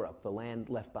 Europe, the land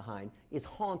left behind, is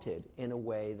haunted in a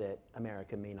way that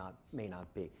America may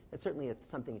not be. It's certainly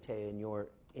something, Téa,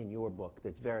 in your book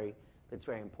that's very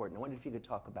important. I wonder if you could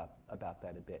talk about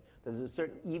that a bit. There's a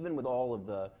certain, even with all of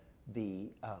the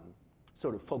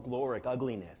sort of folkloric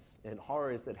ugliness and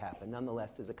horrors that happen,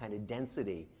 nonetheless, there's a kind of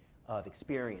density of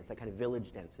experience, that kind of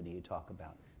village density you talk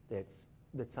about. That's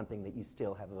something that you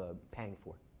still have a pang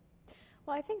for.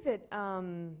 Well, I think that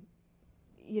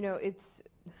it's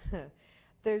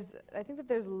I think that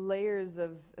there's layers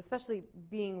of, especially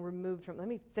being removed from. Let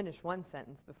me finish one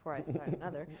sentence before I start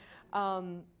another.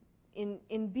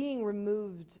 In being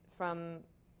removed from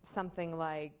something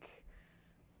like,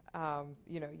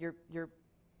 your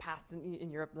past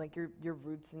in Europe, like your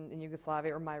roots in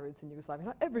Yugoslavia, or my roots in Yugoslavia,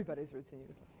 not everybody's roots in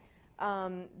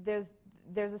Yugoslavia.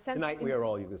 There's a sense. Tonight we are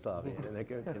all Yugoslavian.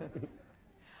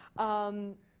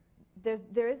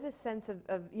 There is this sense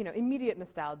of immediate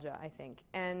nostalgia, I think,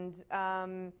 and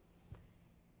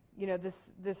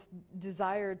this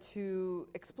desire to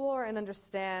explore and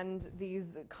understand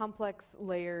these complex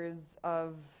layers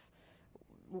of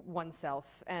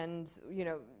oneself, and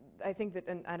I think that,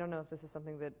 and I don't know if this is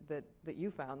something that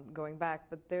you found going back,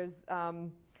 but there's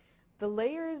the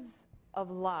layers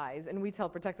of lies, and we tell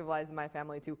protective lies in my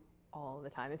family too all the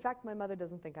time. In fact, my mother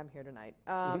doesn't think I'm here tonight.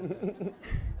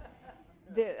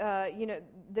 There's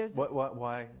this.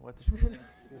 Why? What did she say?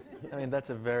 I mean, that's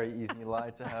a very easy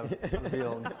lie to have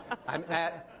revealed. I'm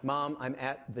at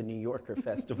the New Yorker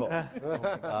Festival. Oh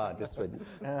my God, this would,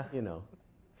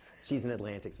 she's an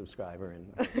Atlantic subscriber.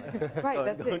 And right,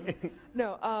 that's it.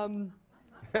 No,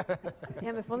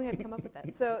 damn, if only I'd come up with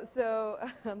that. So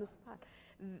on the spot,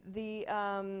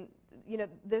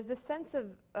 there's this sense of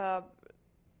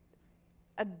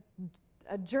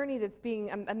a journey that's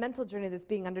being, a mental journey that's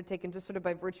being undertaken just sort of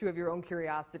by virtue of your own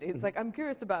curiosity. It's like, I'm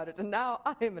curious about it, and now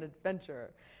I am an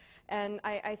adventurer. And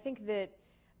I think that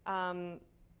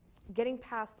getting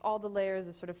past all the layers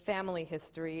of sort of family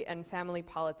history and family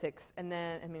politics, and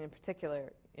then, I mean, in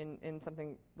particular, in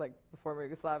something like the former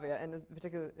Yugoslavia, and in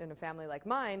particular in a family like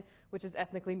mine, which is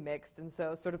ethnically mixed, and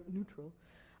so sort of neutral,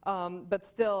 but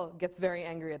still gets very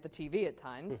angry at the TV at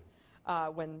times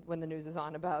when the news is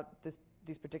on about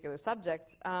these particular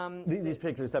subjects. These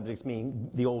particular subjects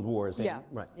mean the old wars. Yeah,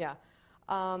 right. Yeah.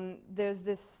 There's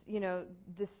this,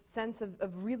 this sense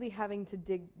of really having to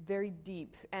dig very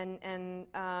deep and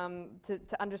to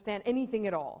understand anything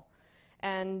at all.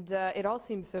 And it all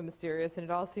seems so mysterious, and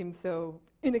it all seems so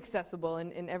inaccessible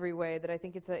in every way that I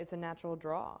think it's a natural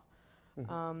draw.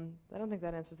 Mm-hmm. I don't think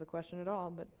that answers the question at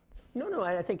all, but. No,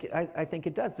 I think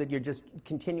it does, that you're just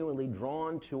continually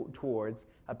drawn towards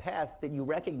a past that you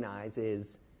recognize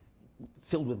is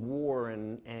filled with war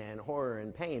and horror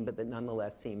and pain, but that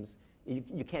nonetheless seems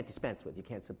you can't dispense with. You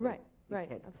can't simply,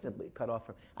 simply cut off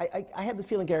from. I have the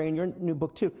feeling, Gary, in your new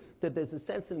book too, that there's a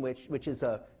sense in which is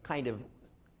a kind of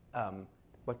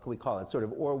what can we call it, sort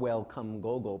of Orwell cum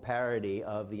Gogol parody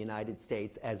of the United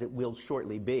States as it will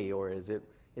shortly be, or as it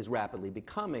is rapidly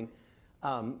becoming.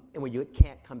 And where you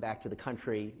can't come back to the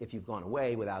country if you've gone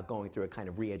away without going through a kind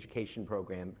of re-education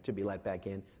program to be let back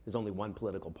in. There's only one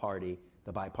political party,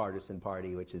 the bipartisan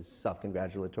party, which is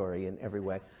self-congratulatory in every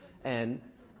way, and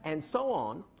so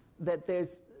on. That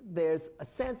there's a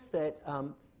sense that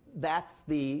that's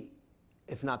the,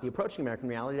 if not the approaching American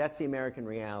reality, that's the American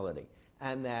reality,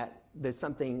 and that there's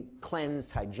something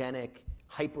cleansed, hygienic,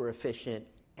 hyper-efficient,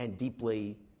 and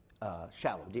deeply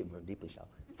shallow, deeply shallow,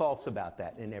 false about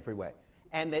that in every way.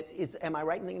 And that is, am I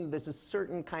right in thinking there's a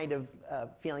certain kind of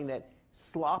feeling that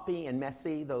sloppy and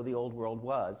messy, though the old world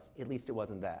was, at least it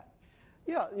wasn't that?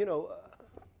 Yeah,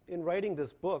 in writing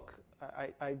this book,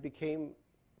 I became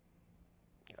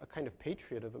a kind of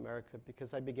patriot of America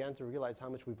because I began to realize how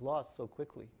much we've lost so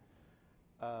quickly.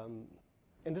 And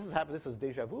this is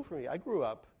deja vu for me. I grew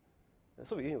up, the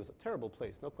Soviet Union was a terrible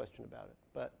place, no question about it,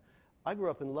 but I grew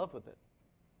up in love with it.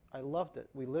 I loved it.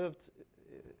 We lived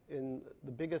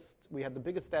we had the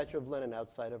biggest statue of Lenin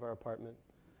outside of our apartment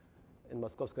in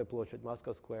Moskovskaya Ploshchad,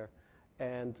 Moscow Square.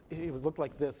 And he looked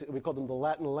like this. We called him the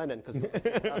Latin Lenin because he was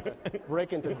about to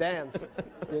break into dance,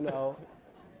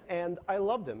 And I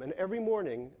loved him. And every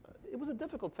morning, it was a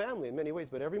difficult family in many ways,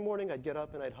 but every morning I'd get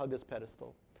up and I'd hug his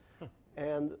pedestal.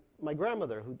 And my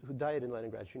grandmother, who died in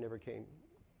Leningrad, she never came,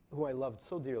 who I loved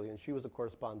so dearly, and she was a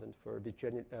correspondent for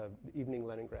Evening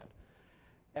Leningrad.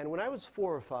 And when I was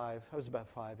 4 or 5, I was about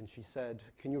 5, and she said,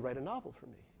 "Can you write a novel for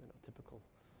me?" Typical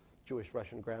Jewish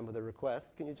Russian grandmother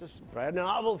request. "Can you just write a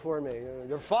novel for me?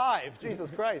 You're 5, Jesus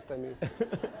Christ!" I mean,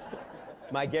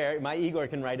 my Igor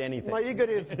can write anything. My Igor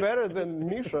is better than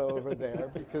Misha over there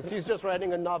because he's just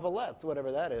writing a novelette,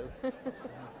 whatever that is.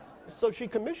 So she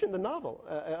commissioned the novel,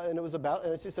 and it was about,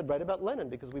 and she said, write about Lenin,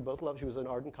 because we both loved, she was an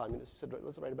ardent communist. She said,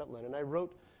 let's write about Lenin. I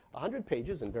wrote 100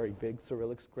 pages in very big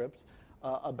Cyrillic script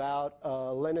about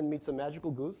Lenin meets a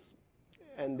magical goose,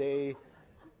 and they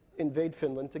invade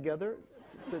Finland together,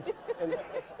 and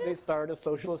they start a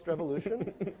socialist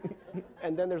revolution,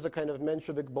 and then there's a kind of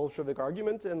Menshevik-Bolshevik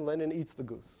argument, and Lenin eats the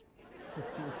goose.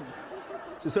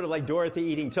 So sort of like Dorothy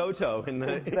eating Toto in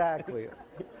the... Exactly.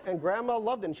 And Grandma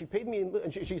loved it, and she paid me,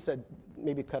 and she said,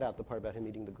 maybe cut out the part about him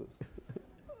eating the goose.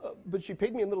 But she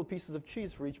paid me in little pieces of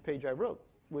cheese for each page I wrote,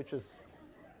 which is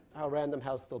how Random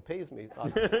House still pays me.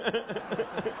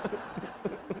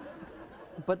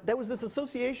 But there was this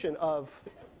association of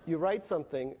you write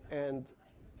something and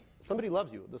somebody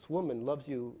loves you. This woman loves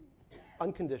you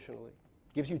unconditionally,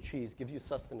 gives you cheese, gives you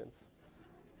sustenance,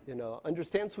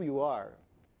 understands who you are.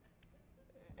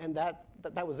 And that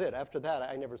was it. After that,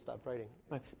 I never stopped writing.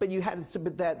 Right. But you had,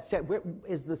 where,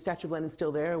 is the statue of Lenin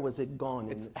still there, or was it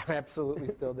gone? It's absolutely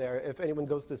still there. If anyone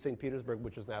goes to St. Petersburg,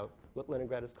 which is now what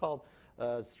Leningrad is called,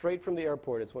 straight from the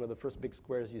airport, it's one of the first big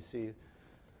squares you see.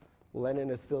 Lenin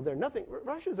is still there.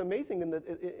 Russia is amazing in that,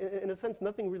 in a sense,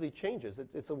 nothing really changes.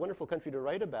 It's a wonderful country to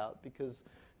write about because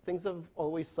things have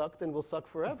always sucked and will suck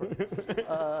forever.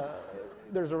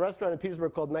 There's a restaurant in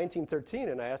Petersburg called 1913,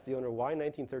 and I asked the owner, why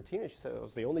 1913? And she said, it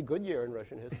was the only good year in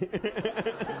Russian history.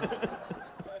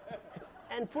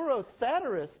 And for a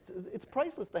satirist, it's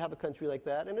priceless to have a country like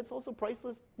that, and it's also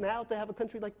priceless now to have a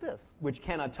country like this. Which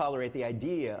cannot tolerate the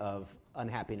idea of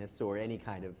unhappiness or any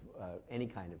kind of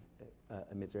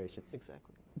immiseration.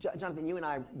 Exactly. Jonathan, you and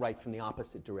I write from the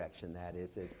opposite direction. That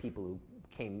is, as people who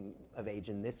came of age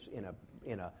in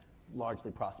a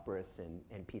largely prosperous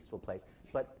and peaceful place,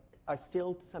 but are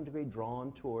still to some degree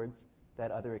drawn towards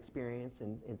that other experience,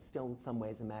 and still in some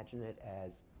ways imagine it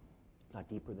as not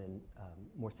deeper than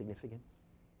more significant.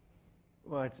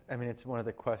 Well, it's one of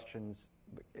the questions.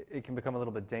 It can become a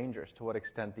little bit dangerous. To what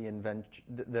extent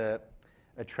the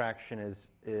attraction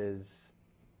is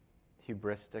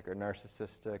hubristic or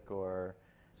narcissistic or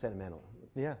sentimental?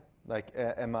 Yeah, like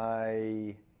am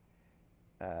I?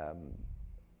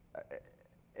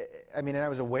 And I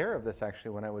was aware of this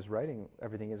actually when I was writing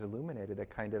Everything is Illuminated. A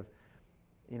kind of,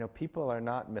 people are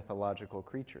not mythological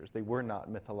creatures. They were not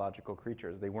mythological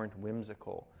creatures. They weren't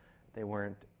whimsical. They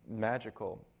weren't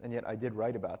magical. And yet I did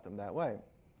write about them that way.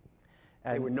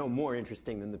 And they were no more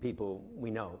interesting than the people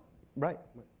we know. Right.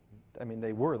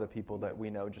 They were the people that we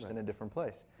know, just in a different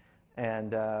place.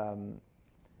 And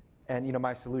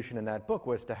my solution in that book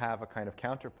was to have a kind of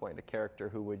counterpoint, a character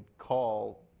who would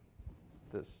call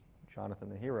this Jonathan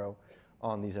the hero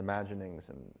on these imaginings,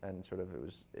 and sort of, it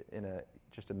was in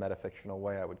just a metafictional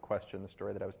way. I would question the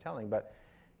story that I was telling, but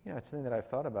it's something that I've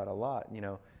thought about a lot.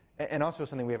 And also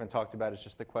something we haven't talked about is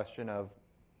just the question of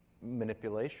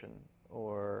manipulation,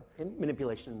 or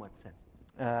manipulation in what sense?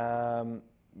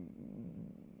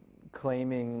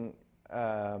 Claiming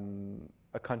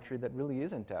a country that really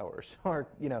isn't ours, or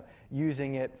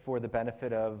using it for the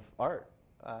benefit of art.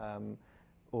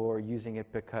 Or using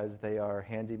it because they are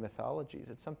handy mythologies.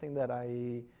 It's something that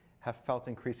I have felt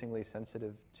increasingly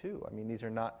sensitive to. These are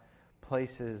not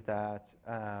places that,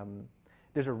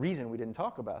 there's a reason we didn't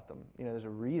talk about them. There's a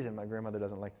reason my grandmother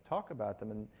doesn't like to talk about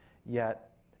them, and yet,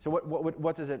 so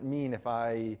what does it mean if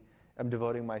I am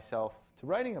devoting myself to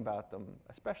writing about them,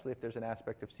 especially if there's an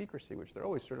aspect of secrecy, which there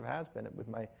always sort of has been with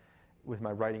my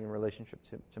writing in relationship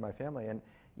to my family, and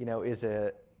is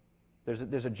it,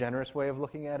 there's a generous way of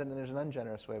looking at it, and there's an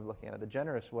ungenerous way of looking at it. The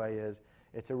generous way is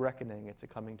it's a reckoning, it's a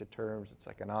coming to terms, it's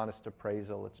like an honest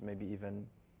appraisal, it's maybe even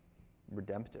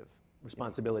redemptive.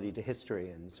 Responsibility to history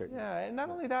and certain... Yeah, and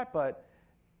not only that, but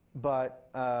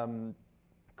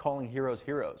calling heroes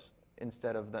heroes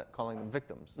instead of calling them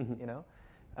victims,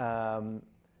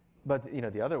 But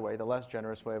the other way, the less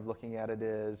generous way of looking at it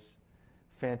is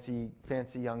fancy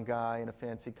young guy in a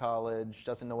fancy college,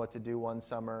 doesn't know what to do one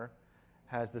summer,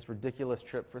 has this ridiculous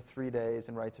trip for 3 days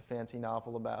and writes a fancy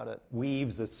novel about it.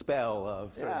 Weaves a spell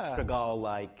of sort of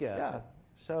Chagall-like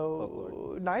So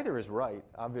folklore. Neither is right,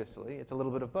 obviously. It's a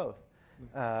little bit of both.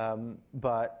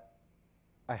 But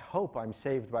I hope I'm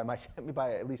saved by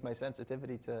at least my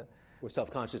sensitivity to... Or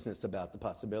self-consciousness about the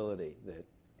possibility that...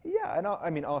 Yeah,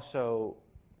 and also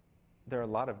there are a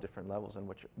lot of different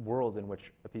worlds in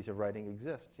which a piece of writing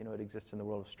exists. It exists in the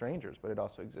world of strangers, but it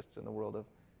also exists in the world of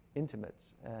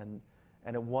intimates,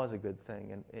 and it was a good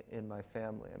thing in my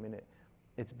family.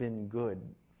 It's been good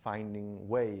finding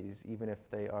ways, even if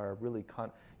they are really,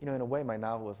 in a way, my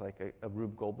novel was like a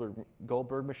Rube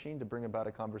Goldberg machine to bring about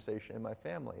a conversation in my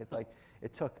family.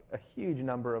 It took a huge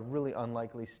number of really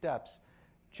unlikely steps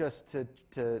just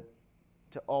to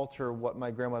to alter what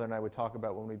my grandmother and I would talk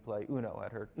about when we'd play Uno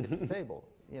at her kitchen table.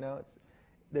 You know,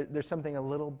 there's something a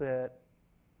little bit.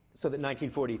 So that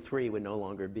 1943 would no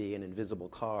longer be an invisible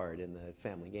card in the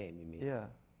family game, you mean? Yeah,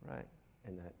 right.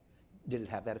 And did it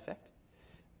have that effect?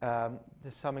 To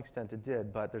some extent it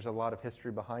did, but there's a lot of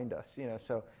history behind us, you know,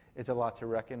 so it's a lot to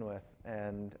reckon with.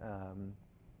 And,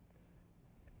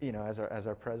 you know, as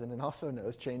our president also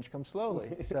knows, change comes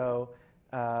slowly. So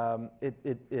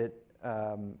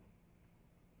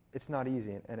it's not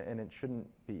easy, and it shouldn't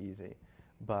be easy.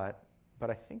 But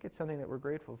I think it's something that we're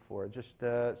grateful for, just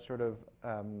the sort of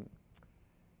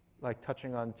like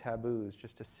touching on taboos,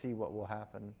 just to see what will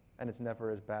happen. And it's never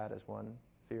as bad as one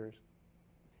fears.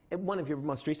 And one of your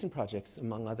most recent projects,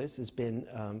 among others, has been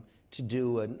to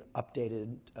do an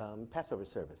updated Passover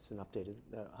service, an updated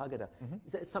Haggadah. Mm-hmm.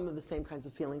 Is that some of the same kinds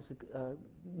of feelings that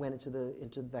went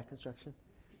into that construction?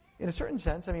 In a certain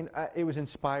sense, I mean, it was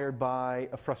inspired by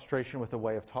a frustration with the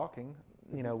way of talking.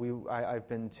 You know, I've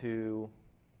been to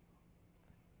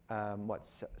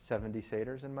 70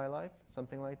 seders in my life,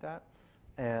 something like that,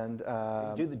 and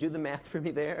do the math for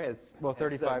me there.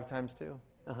 35 times 2.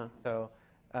 Uh-huh. So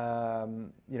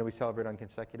you know, we celebrate on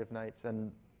consecutive nights,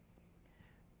 and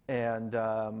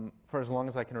for as long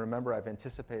as I can remember, I've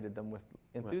anticipated them with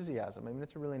enthusiasm. I mean,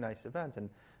 it's a really nice event, and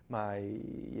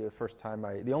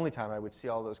the only time I would see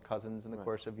all those cousins in the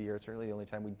course of a year, it's really the only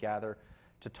time we'd gather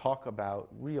to talk about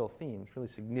real themes, really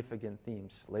significant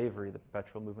themes: slavery, the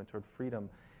perpetual movement toward freedom,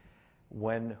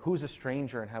 who's a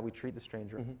stranger and how we treat the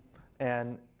stranger. Mm-hmm.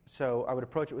 And so I would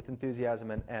approach it with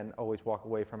enthusiasm and always walk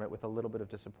away from it with a little bit of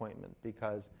disappointment,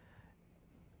 because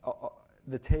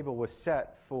the table was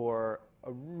set for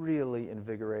a really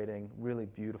invigorating, really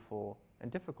beautiful,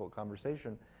 and difficult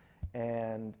conversation.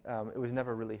 And it was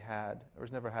never really had. It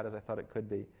was never had as I thought it could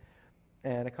be.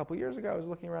 And a couple years ago, I was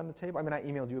looking around the table. I mean, I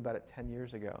emailed you about it 10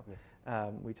 years ago. Yes.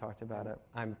 We talked about it.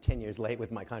 I'm 10 years late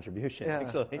with my contribution,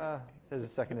 actually. There's a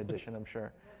second edition, I'm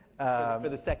sure. For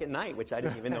the second night, which I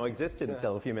didn't even know existed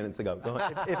until a few minutes ago. Go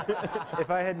on. If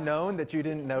I had known that you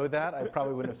didn't know that, I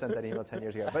probably wouldn't have sent that email 10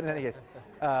 years ago. But in any case,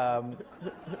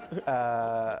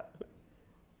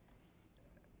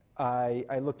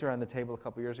 I looked around the table a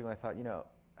couple years ago and I thought, you know,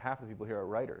 half the people here are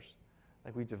writers.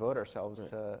 Like, we devote ourselves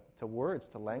to words,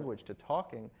 to language, to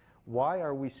talking. Why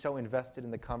are we so invested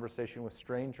in the conversation with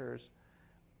strangers,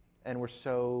 and we're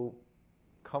so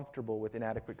comfortable with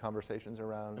inadequate conversations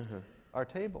around our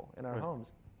table in our homes?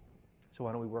 So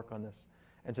why don't we work on this?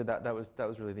 And so that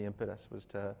was really the impetus, was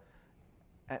to,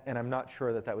 and I'm not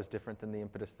sure that was different than the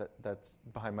impetus that's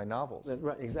behind my novels.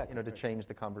 Right, exactly. You know, to change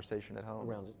the conversation at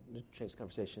home. Change the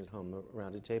conversation at home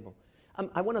around a table.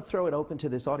 I want to throw it open to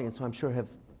this audience, who I'm sure have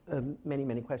many,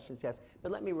 many questions, yes.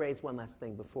 But let me raise one last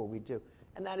thing before we do.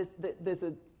 And that is,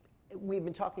 we've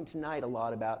been talking tonight a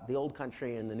lot about the old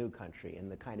country and the new country, and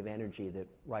the kind of energy that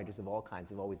writers of all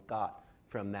kinds have always got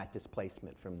from that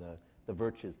displacement, from the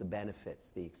virtues, the benefits,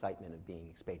 the excitement of being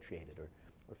expatriated or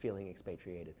feeling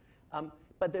expatriated.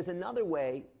 But there's another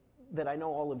way that I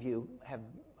know all of you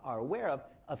are aware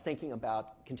of thinking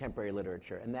about contemporary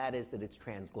literature, and that is that it's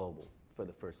transglobal for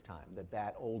the first time,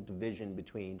 that old division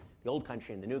between the old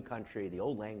country and the new country, the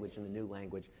old language and the new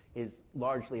language, is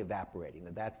largely evaporating,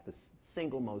 that's the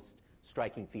single most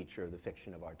striking feature of the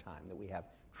fiction of our time, that we have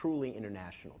truly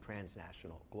international,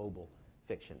 transnational, global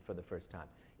fiction for the first time.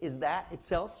 Is that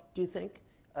itself, do you think,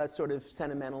 a sort of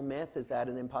sentimental myth? Is that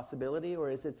an impossibility, or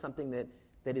is it something that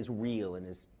is real and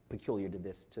is peculiar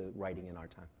to writing in our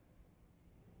time?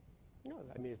 No,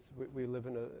 I mean, we live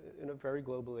in a very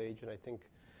global age, and I think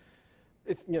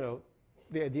it's, you know,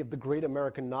 the idea of the great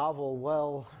American novel,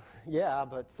 well, yeah,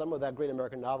 but some of that great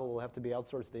American novel will have to be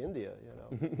outsourced to India, you know.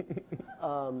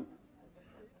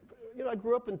 You know, I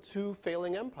grew up in two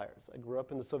failing empires. I grew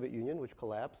up in the Soviet Union, which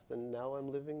collapsed, and now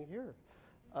I'm living here.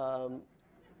 And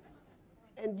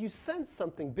you sense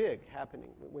something big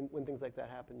happening when things like that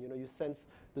happen. You know, you sense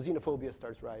the xenophobia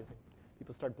starts rising.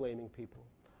 People start blaming people.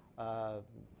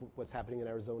 What's happening in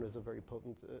Arizona is a very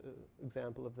potent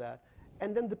example of that.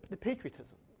 And then the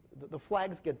patriotism. The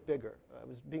flags get bigger. I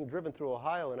was being driven through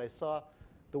Ohio, and I saw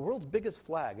the world's biggest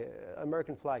flag,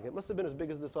 American flag. It must have been as big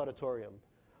as this auditorium,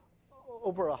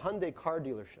 over a Hyundai car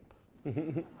dealership.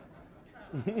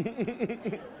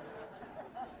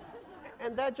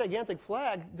 And that gigantic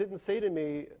flag didn't say to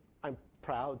me, I'm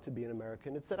proud to be an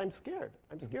American. It said, I'm scared.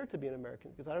 I'm scared to be an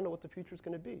American because I don't know what the future's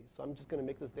going to be. So I'm just going to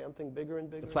make this damn thing bigger and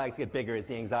bigger. The flags get bigger as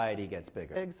the anxiety gets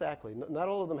bigger. Exactly. Not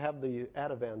all of them have the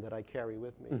Ativan that I carry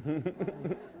with me.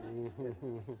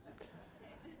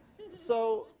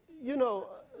 So, you know,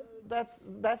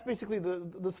 that's basically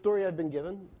the story I've been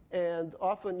given. And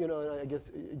often, and I guess,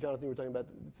 Jonathan, you were talking about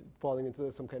falling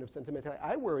into some kind of sentimentality.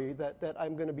 I worry that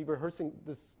I'm going to be rehearsing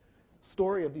this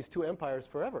story of these two empires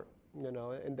forever,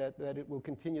 and that it will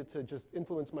continue to just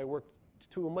influence my work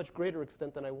to a much greater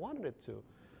extent than I wanted it to.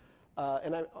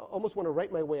 And I almost want to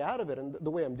write my way out of it. And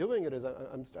the way I'm doing it is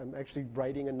I'm actually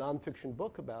writing a nonfiction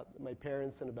book about my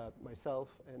parents and about myself.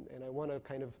 And I want to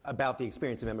kind of... About the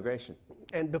experience of immigration.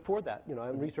 And before that,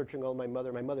 I'm researching all my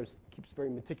mother. My mother keeps very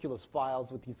meticulous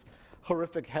files with these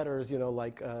horrific headers,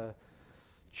 like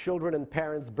children and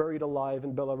parents buried alive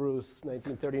in Belarus,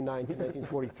 1939 to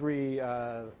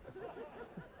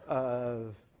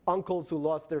 1943. Uncles who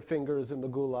lost their fingers in the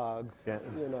Gulag,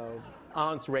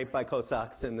 Aunts raped by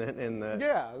Cossacks in the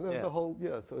the whole,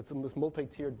 so it's this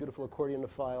multi-tiered, beautiful accordion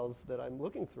of files that I'm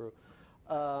looking through.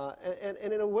 And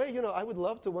in a way, I would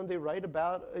love to one day write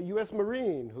about a U.S.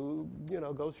 Marine who,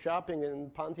 goes shopping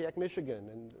in Pontiac, Michigan,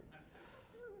 and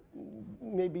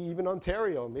maybe even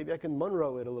Ontario. Maybe I can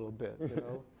Monroe it a little bit,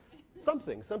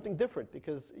 something different,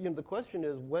 because, the question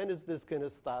is, when is this going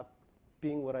to stop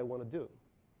being what I want to do?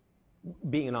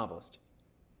 Being a novelist.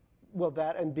 Well,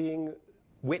 that and being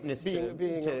witness to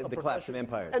the collapse of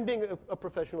empires. And being a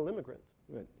professional immigrant.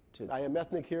 Right. I am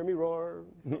ethnic, hear me roar.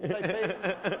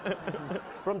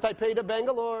 From Taipei to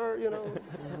Bangalore,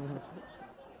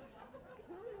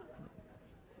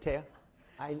 Téa,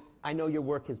 I know your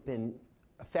work has been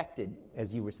affected,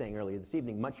 as you were saying earlier this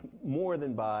evening, much more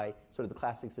than by sort of the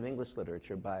classics of English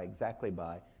literature, by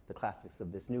the classics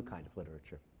of this new kind of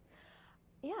literature.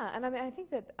 Yeah, and I think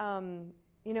that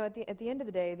at the end of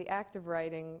the day, the act of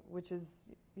writing, which is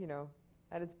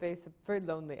at its base a very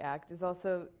lonely act, is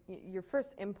also your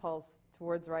first impulse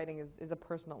towards writing is a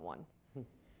personal one.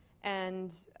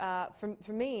 And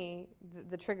for me,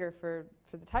 the trigger for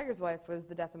The Tiger's Wife was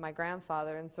the death of my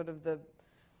grandfather and sort of the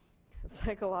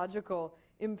psychological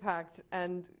impact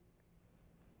and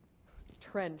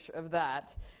trench of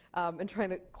that, and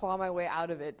trying to claw my way out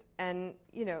of it. And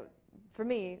for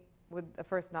me, with the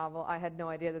first novel, I had no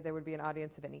idea that there would be an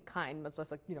audience of any kind, much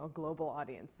less a global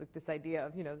audience. Like this idea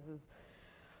of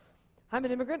I'm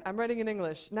an immigrant, I'm writing in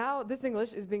English. Now this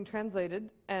English is being translated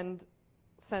and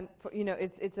sent.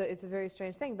 It's a very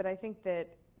strange thing. But I think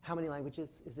that how many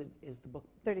languages is the book?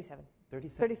 37.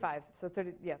 37. 35. So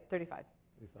 35.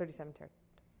 37 territories.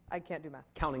 I can't do math.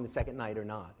 Counting the second night or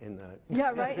not in the.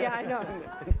 Yeah, right. Yeah, I know.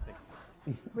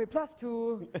 Wait, plus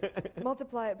 2,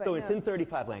 multiply it by. So it's in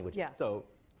 35 languages. Yeah. So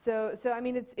I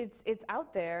mean, it's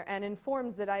out there, and in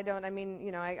forms that I don't. I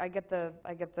mean, I get the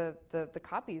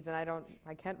copies, and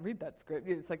I can't read that script.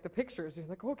 It's like the pictures. You're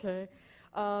like, okay,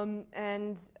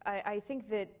 and I think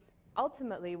that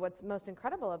ultimately, what's most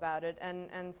incredible about it,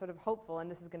 and sort of hopeful, and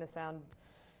this is going to sound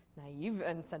naive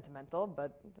and sentimental,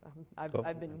 but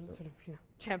I've been sort of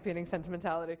championing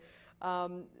sentimentality.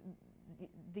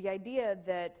 The idea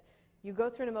that you go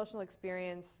through an emotional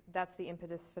experience, that's the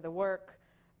impetus for the work.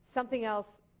 Something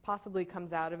else possibly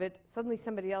comes out of it. Suddenly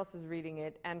somebody else is reading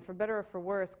it, and for better or for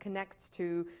worse, connects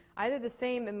to either the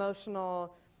same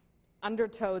emotional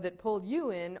undertow that pulled you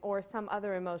in or some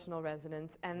other emotional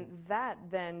resonance, and that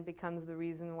then becomes the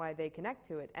reason why they connect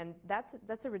to it. And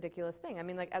that's a ridiculous thing. I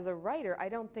mean, like, as a writer, I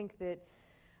don't think that,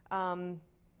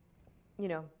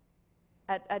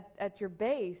 at your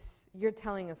base, you're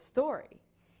telling a story.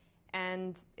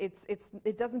 And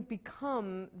it doesn't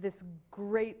become this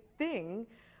great thing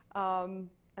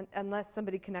unless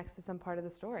somebody connects to some part of the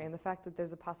story. And the fact that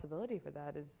there's a possibility for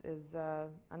that is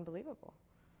unbelievable,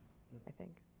 I think.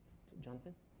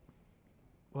 Jonathan?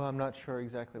 Well, I'm not sure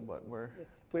exactly what we're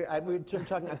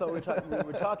talking. I thought we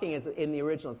were talking as in the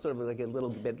original, sort of like a little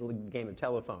bit game of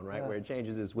telephone, right? Yeah. Where it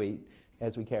changes as we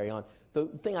carry on. The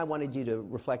thing I wanted you to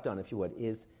reflect on, if you would,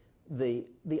 is the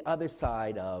other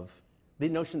side of the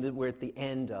notion that we're at the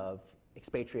end of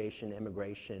expatriation,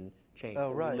 immigration, change.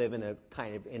 Oh, right. We live in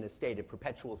a state of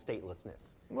perpetual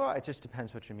statelessness. Well, it just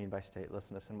depends what you mean by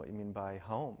statelessness and what you mean by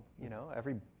home.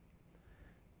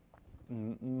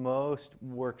 Most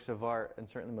works of art, and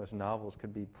certainly most novels,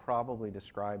 could be probably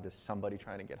described as somebody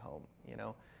trying to get home,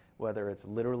 whether it's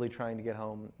literally trying to get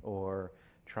home or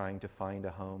trying to find a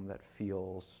home that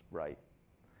feels right.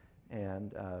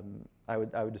 And I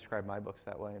would describe my books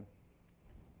that way.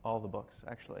 All the books,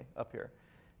 actually, up here.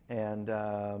 And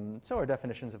so our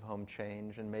definitions of home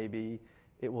change, and maybe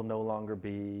it will no longer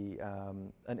be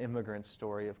an immigrant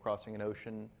story of crossing an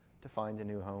ocean to find a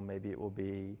new home. Maybe it will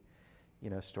be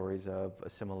stories of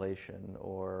assimilation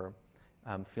or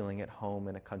feeling at home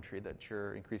in a country that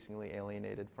you're increasingly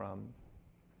alienated from.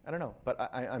 I don't know, but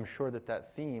I'm sure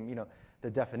that theme, the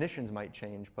definitions might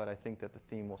change, but I think that the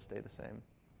theme will stay the same.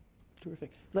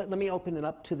 Terrific. Let me open it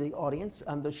up to the audience.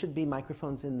 There should be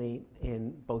microphones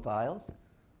in both aisles.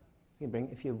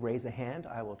 If you raise a hand,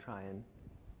 I will try and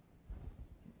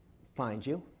find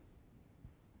you.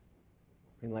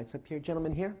 Bring lights up here.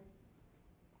 Gentlemen here?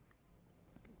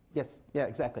 Yes, yeah,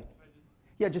 exactly.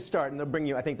 Yeah, just start, and they'll bring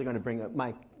you. I think they're going to bring a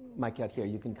mic out here.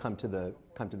 You can come to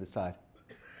the side.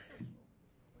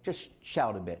 Just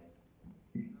shout a bit.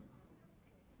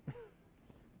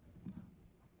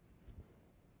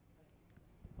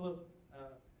 Hello.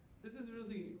 This is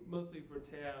really mostly for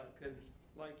Téa, because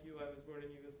like you, I was born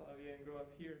in Yugoslavia and grew up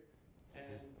here.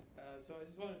 And so I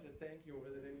just wanted to thank you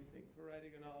more than anything for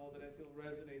writing a novel that I feel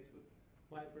resonates with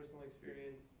my personal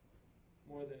experience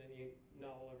more than any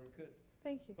novel ever could.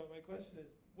 Thank you. But my question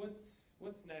is, what's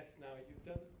next now? You've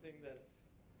done this thing that's,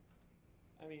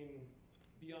 I mean,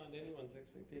 beyond anyone's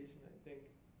expectation, I think,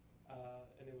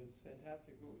 and it was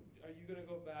fantastic. Are you going to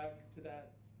go back to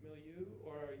that milieu,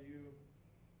 or do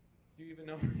you even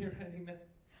know where you're heading next?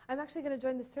 I'm actually going to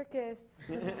join the circus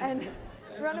and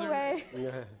run away.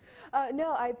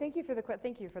 No, I thank you for the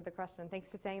question. Thanks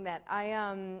for saying that.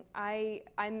 I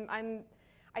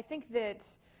think that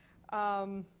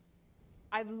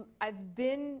I've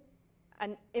been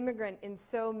an immigrant in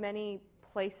so many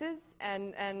places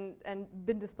and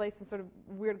been displaced in sort of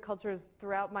weird cultures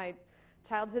throughout my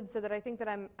childhood, so that I think that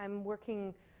I'm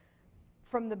working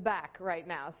from the back right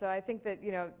now. So I think that,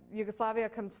 Yugoslavia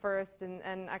comes first,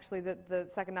 and actually the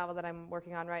second novel that I'm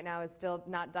working on right now is still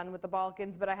not done with the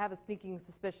Balkans, but I have a sneaking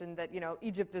suspicion that,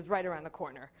 Egypt is right around the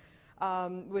corner,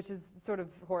 which is sort of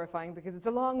horrifying because it's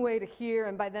a long way to here,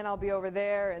 and by then I'll be over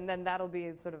there, and then that'll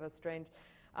be sort of a strange,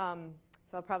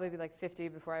 so I'll probably be like 50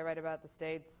 before I write about the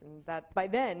States, and that by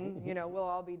then, we'll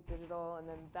all be digital, and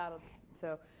then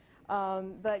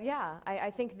but yeah, I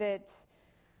think that,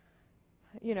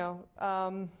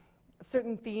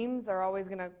 certain themes are always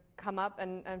going to come up,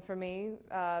 and for me,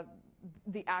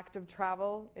 the act of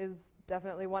travel is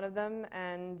definitely one of them,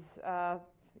 and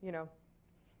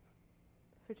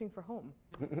searching for home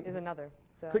is another.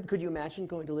 So. Could you imagine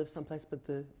going to live someplace,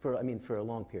 for a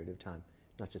long period of time,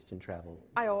 not just in travel?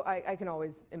 I can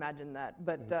always imagine that,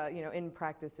 but in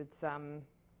practice, it's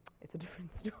a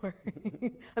different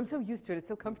story. I'm so used to it; it's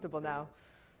so comfortable now.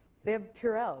 They have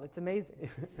Purell. It's amazing.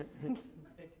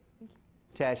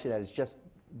 Tash has just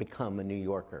become a New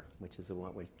Yorker, which is a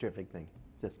terrific thing.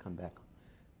 Just come back.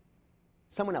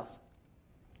 Someone else.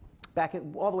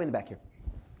 All the way in the back here.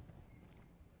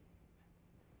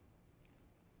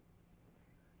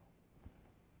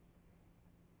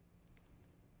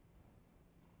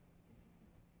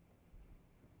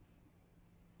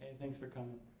 Hey, thanks for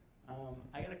coming.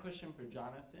 I got a question for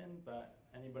Jonathan, but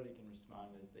anybody can respond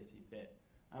as they see fit.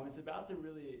 It's about there's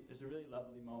a really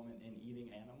lovely moment in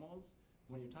Eating Animals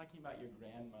when you're talking about your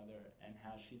grandmother and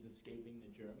how she's escaping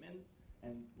the Germans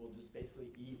and will just basically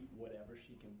eat whatever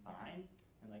she can find,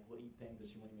 and will eat things that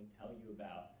she won't even tell you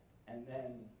about. And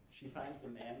then she finds the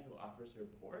man who offers her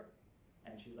pork,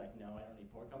 and she's like, no, I don't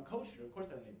eat pork. I'm kosher, of course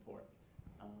I don't eat pork.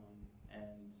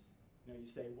 And you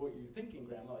say, what are you thinking,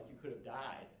 Grandma? You could have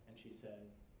died. And she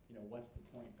says, what's the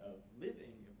point of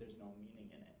living if there's no meaning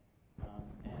in it?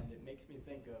 And it makes me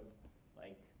think of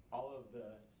all of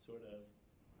the sort of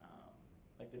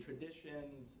the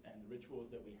traditions and the rituals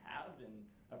that we have in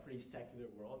a pretty secular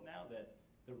world now that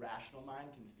the rational mind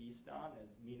can feast on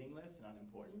as meaningless and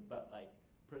unimportant, but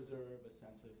preserve a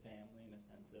sense of family and a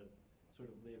sense of sort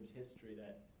of lived history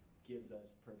that gives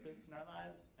us purpose in our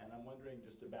lives. And I'm wondering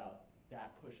just about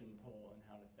that push and pull and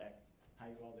how it affects how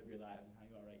you all live your lives and how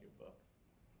you all write your books.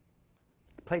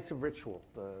 The place of ritual,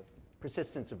 the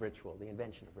persistence of ritual, the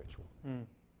invention of ritual.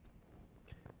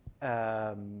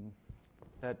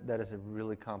 That is a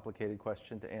really complicated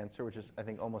question to answer, which is, I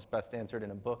think, almost best answered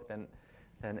in a book than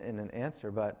in an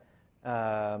answer. But,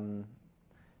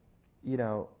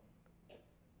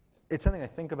 it's something I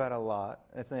think about a lot.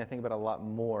 And it's something I think about a lot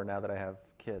more now that I have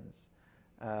kids.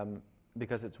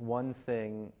 Because it's one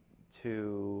thing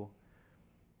to...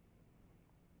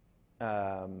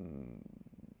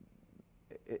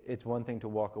 it's one thing to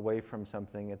walk away from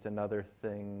something. It's another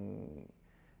thing...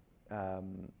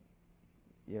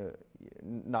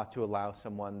 not to allow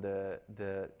someone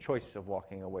the choice of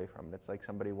walking away from it. It's like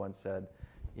somebody once said,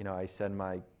 I send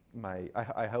I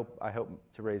hope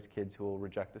to raise kids who will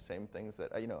reject the same things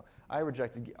that I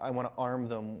rejected. I want to arm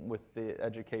them with the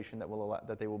education that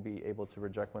they will be able to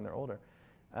reject when they're older.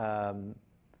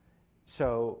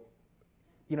 So,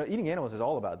 Eating Animals is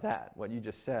all about that. What you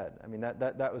just said. I mean,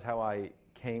 that was how I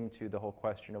came to the whole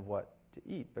question of what to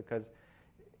eat, because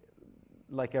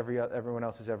like everyone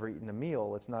else who's ever eaten a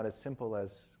meal, it's not as simple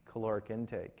as caloric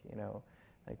intake.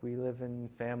 Like, we live in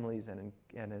families and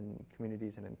in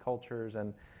communities and in cultures,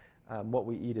 and what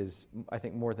we eat is, I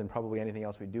think, more than probably anything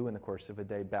else we do in the course of a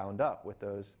day, bound up with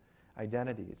those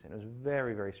identities. And it was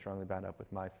very, very strongly bound up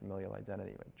with my familial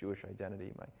identity, my Jewish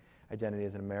identity, my identity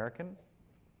as an American.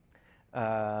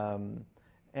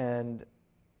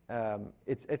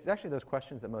 It's actually those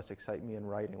questions that most excite me in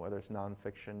writing, whether it's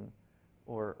nonfiction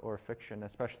or fiction,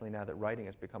 especially now that writing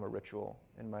has become a ritual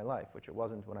in my life, which it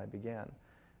wasn't when I began.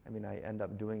 I mean, I end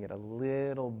up doing it a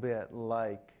little bit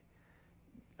like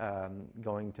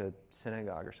going to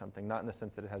synagogue or something, not in the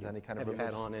sense that it has any kind of Have you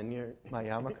had on in your... my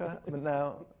yarmulke?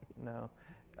 No.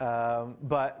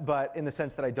 But in the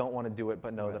sense that I don't want to do it,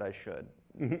 but know that I should.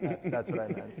 That's what I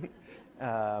meant.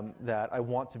 That I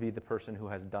want to be the person who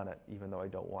has done it, even though I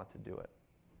don't want to do it.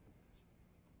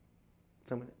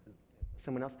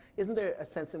 Someone else? Isn't there a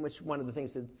sense in which one of the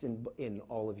things that's in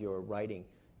all of your writing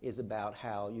is about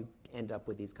how you end up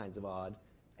with these kinds of odd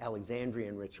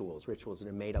Alexandrian rituals that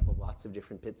are made up of lots of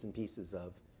different bits and pieces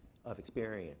of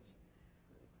experience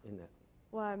in that?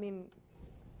 Well, I mean,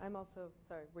 I'm also,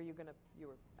 sorry, were you going to,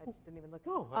 I didn't even look.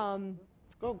 No.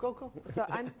 Go. So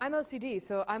I'm OCD,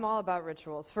 so I'm all about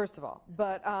rituals, first of all.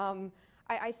 But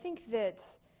I think that,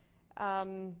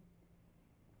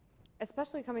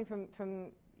 especially coming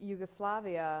from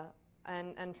Yugoslavia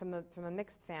and from a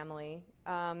mixed family,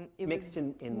 mixed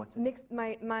in what sense? Mixed.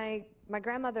 My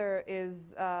grandmother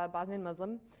is Bosnian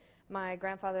Muslim. My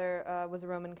grandfather was a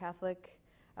Roman Catholic,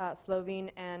 Slovene,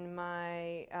 and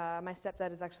my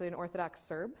stepdad is actually an Orthodox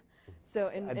Serb.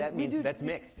 So that means that's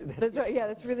mixed. That's right. Yeah,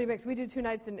 that's really mixed. We do 2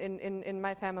 nights in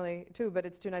my family too, but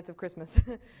it's 2 nights of Christmas.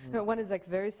 One is like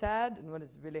very sad, and one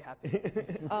is really happy.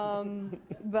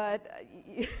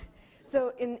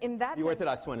 So in that the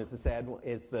Orthodox one is the sad one,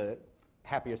 is the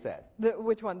happy or sad?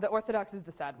 Which one? The Orthodox is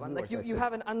the sad one. Like you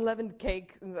have an unleavened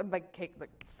cake, like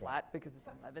flat because it's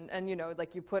unleavened, and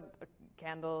like you put a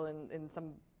candle in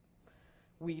some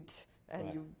wheat,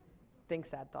 and you think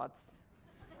sad thoughts.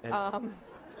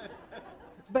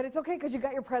 But it's okay because you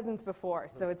got your presents before,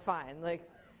 so it's fine. Like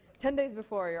 10 days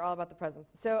before, you're all about the presents.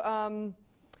 So, I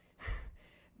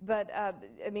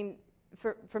mean,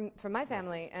 for my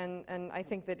family, and I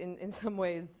think that in some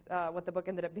ways, what the book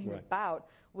ended up being about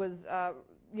was,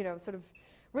 sort of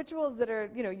rituals that are,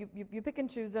 you pick and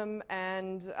choose them,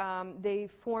 and they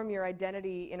form your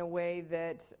identity in a way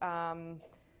that,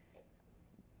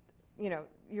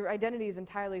 your identity is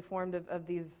entirely formed of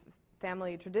these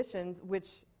family traditions,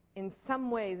 which in some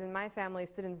ways in my family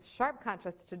sit in sharp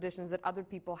contrast to traditions that other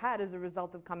people had as a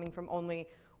result of coming from only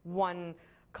one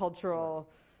cultural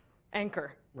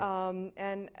anchor.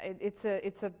 And it's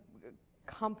a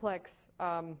complex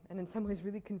and in some ways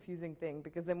really confusing thing,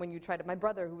 because then when you try to, my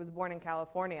brother who was born in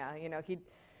California,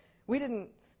 we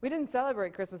didn't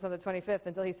celebrate Christmas on the 25th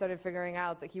until he started figuring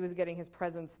out that he was getting his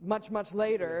presents much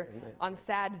later on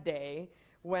sad day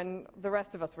when the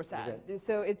rest of us were sad.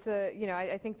 So it's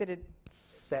I think that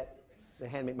it's that the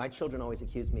handmaid. My children always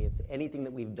accuse me of anything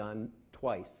that we've done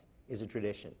twice is a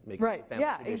tradition. Right.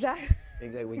 Yeah. Tradition.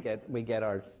 Exactly. We get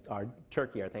our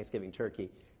turkey, our Thanksgiving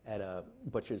turkey, at a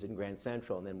butcher's in Grand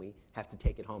Central, and then we have to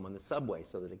take it home on the subway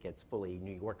so that it gets fully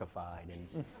New Yorkified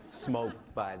and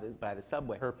smoked by the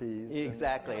subway. Herpes.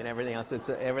 Exactly, and everything else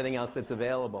that's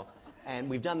available. And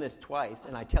we've done this twice,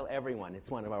 and I tell everyone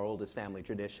it's one of our oldest family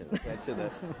traditions.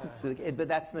 But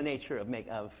that's the nature of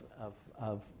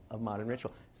modern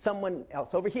ritual. Someone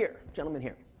else over here, gentleman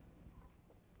here.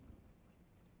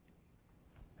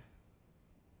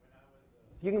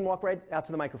 You can walk right out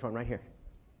to the microphone right here.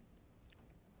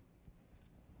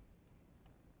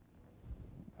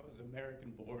 I was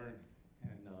American born,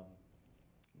 and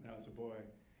when I was a boy,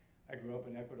 I grew up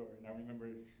in Ecuador, and I remember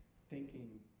thinking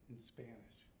in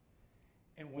Spanish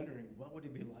and wondering what would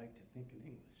it be like to think in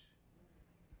English.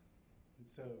 And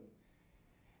so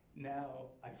now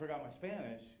I forgot my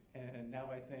Spanish, and now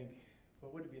I think,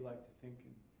 what would it be like to think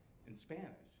in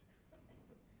Spanish?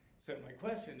 So my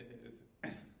question is,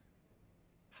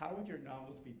 how would your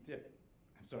novels be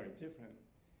different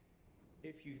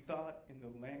if you thought in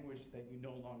the language that you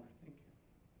no longer think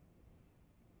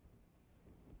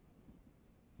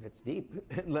in? That's deep.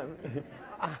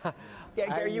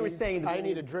 Gary, you were saying... I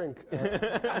need a drink.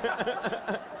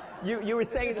 You were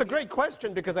saying... It's a great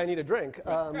question because I need a drink.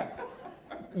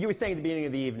 You were saying at the beginning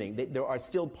of the evening that there are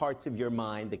still parts of your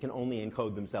mind that can only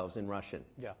encode themselves in Russian.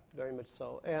 Yeah, very much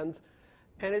so. And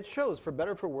it shows, for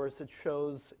better or for worse, it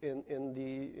shows on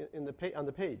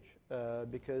the page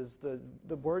because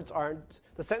the words aren't,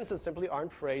 the sentences simply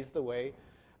aren't phrased the way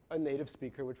a native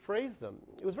speaker would phrase them.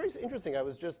 It was very interesting. I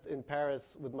was just in Paris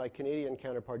with my Canadian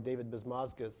counterpart, David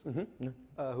Bismazgas,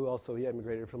 who also he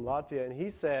immigrated from Latvia, and he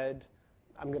said,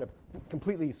 I'm going to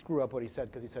completely screw up what he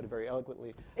said because he said it very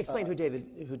eloquently. Explain who David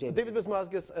David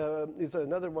Bismazgas is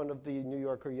another one of the New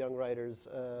Yorker young writers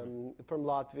from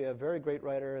Latvia, very great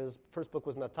writer. His first book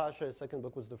was Natasha, his second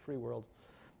book was The Free World.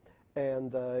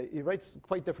 And he writes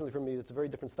quite differently from me. It's a very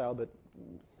different style, but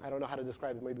I don't know how to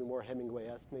describe it, maybe more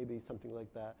Hemingway-esque, maybe something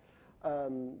like that.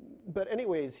 But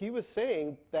anyways, he was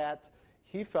saying that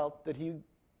he felt that he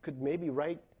could maybe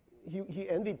write. He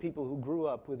envied people who grew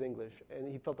up with English, and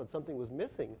he felt that something was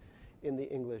missing in the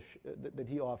English that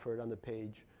he offered on the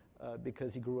page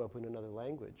because he grew up in another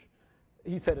language.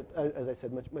 He said it, as I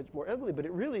said, much more eloquently, but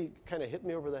it really kind of hit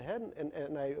me over the head,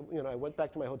 and I went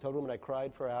back to my hotel room and I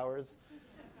cried for hours.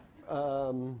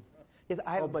 Yes,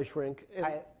 I have my shrink.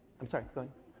 I'm sorry, go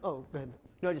ahead. Oh, go ahead.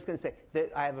 No, I was just going to say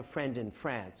that I have a friend in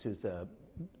France who's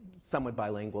somewhat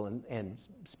bilingual and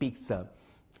speaks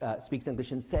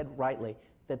English, and said rightly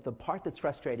that the part that's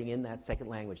frustrating in that second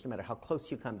language, no matter how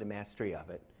close you come to mastery of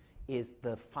it, is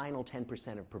the final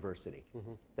 10% of perversity.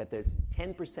 That there's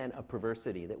 10% of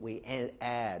perversity that we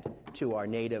add to our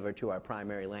native or to our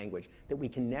primary language that we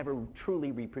can never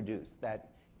truly reproduce that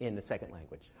in the second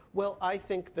language. Well, I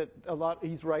think that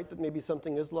he's right that maybe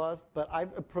something is lost, but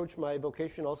I've approached my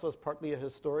vocation also as partly a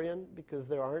historian because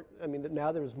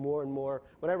now there's more and more.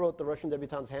 When I wrote The Russian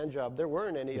Debutante's Handjob, there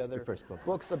weren't any other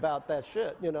books about that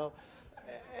shit,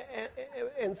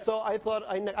 And so I thought,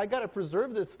 I got to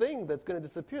preserve this thing that's going to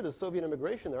disappear, the Soviet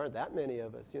immigration. There aren't that many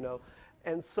of us,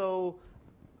 And so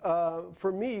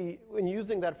for me, when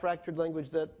using that fractured language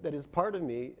that is part of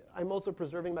me, I'm also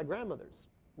preserving my grandmothers,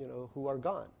 who are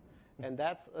gone. And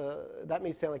that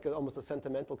may sound like almost a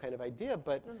sentimental kind of idea,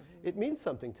 but it means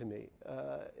something to me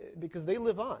because they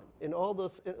live on in all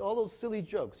those silly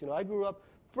jokes. I grew up.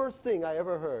 First thing I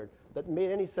ever heard that made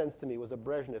any sense to me was a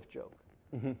Brezhnev joke.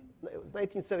 It was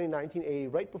 1970, 1980,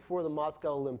 right before the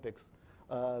Moscow Olympics.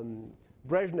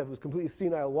 Brezhnev, who's completely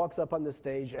senile, walks up on the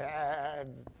stage.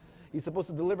 He's supposed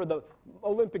to deliver the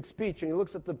Olympic speech, and he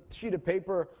looks at the sheet of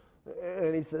paper,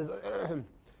 and he says,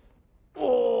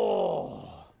 "Oh."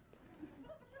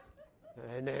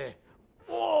 And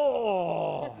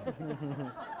whoa!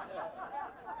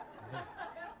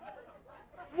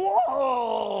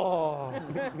 Whoa!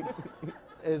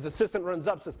 His assistant runs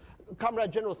up and says,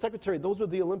 "Comrade General Secretary, those are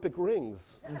the Olympic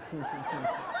rings."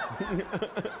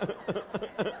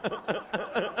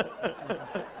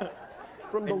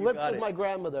 From the lips of my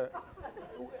grandmother.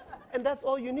 And that's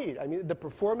all you need. I mean, the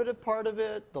performative part of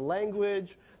it, the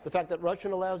language, the fact that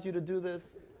Russian allows you to do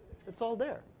this, it's all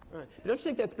there. Right. Don't you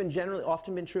think that's been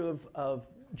often been true of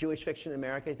Jewish fiction in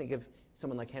America? I think of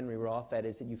someone like Henry Roth, that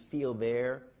is, that you feel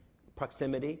their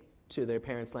proximity to their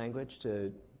parents' language,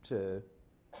 to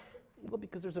Well,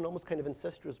 because there's an almost kind of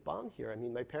incestuous bond here. I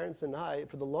mean, my parents and I,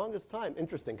 for the longest time,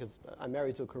 interesting, because I'm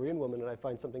married to a Korean woman, and I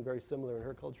find something very similar in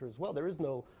her culture as well. There is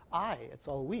no I, it's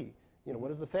all we. What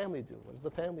does the family do? What does the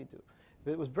family do?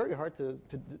 But it was very hard to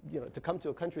come to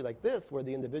a country like this where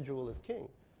the individual is king.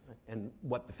 And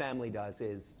what the family does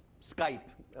is Skype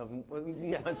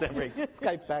once every...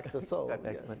 Skype back to soul. Skype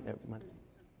back, yes.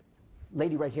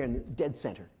 Lady right here in the dead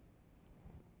center.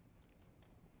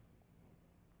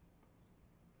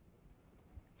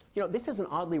 This has an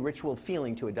oddly ritual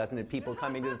feeling to it, doesn't it? People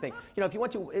coming to the thing.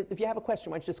 If you have a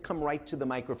question, why don't you just come right to the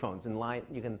microphones and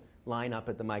you can line up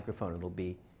at the microphone. It'll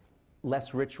be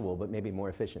less ritual, but maybe more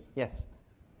efficient. Yes.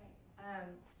 Right.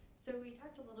 So we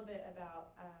talked a little bit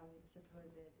about the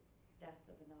supposed death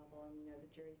of the novel, and the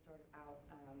jury's sort of out.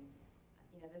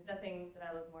 There's nothing that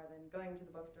I love more than going to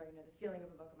the bookstore. The feeling of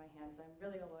a book in my hand. So I'm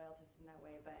really a loyalist in that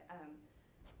way. But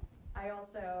I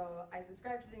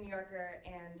subscribe to the New Yorker,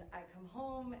 and I come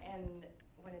home, and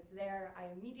when it's there, I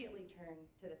immediately turn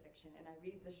to the fiction, and I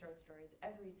read the short stories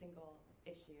every single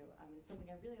issue. It's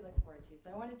something I really look forward to. So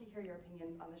I wanted to hear your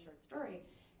opinions on the short story.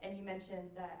 And you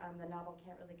mentioned that the novel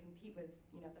can't really compete with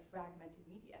the fragmented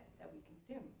media that we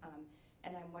consume.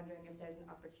 And I'm wondering if there's an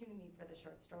opportunity for the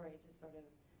short story to sort of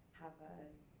have a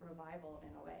revival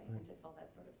in a way, and to fill that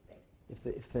sort of space.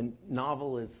 If the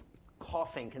novel is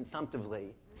coughing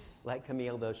consumptively, like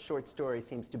Camille, the short story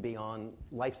seems to be on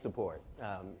life support.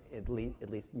 At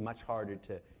least much harder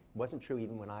to. It wasn't true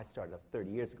even when I started 30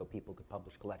 years ago. People could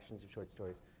publish collections of short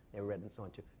stories. They were read and so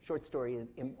on too. Short story.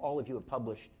 All of you have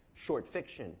published short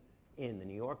fiction in the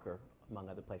New Yorker, among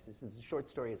other places. Is the short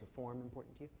story as a form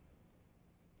important to you?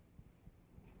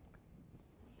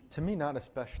 To me, not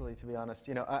especially, to be honest.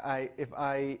 I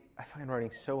find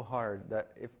writing so hard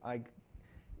that if I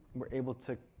were able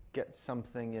to get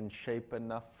something in shape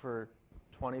enough for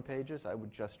 20 pages, I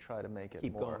would just try to make it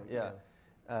Keep more.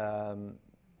 going,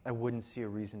 I wouldn't see a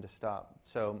reason to stop.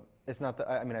 So it's not that,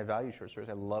 I mean, I value short stories.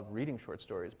 I love reading short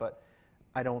stories, but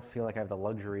I don't feel like I have the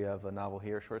luxury of a novel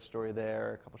here, short story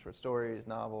there, a couple short stories,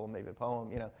 novel, maybe a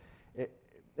poem.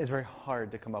 It's very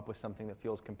hard to come up with something that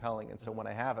feels compelling. And so when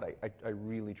I have it, I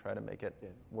really try to make it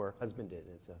work. Husband did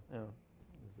is a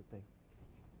thing.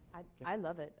 I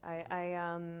love it.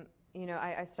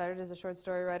 I started as a short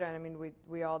story writer, and I mean,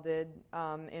 we all did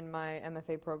in my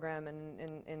MFA program and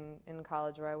in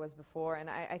college where I was before. And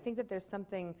I think that there's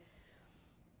something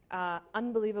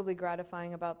unbelievably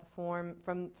gratifying about the form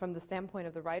from the standpoint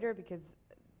of the writer, because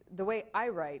the way I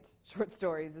write short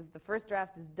stories is the first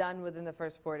draft is done within the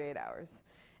first 48 hours.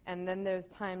 And then there's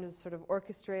time to sort of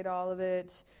orchestrate all of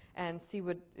it and see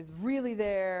what is really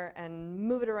there and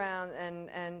move it around.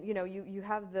 And you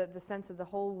have the sense of the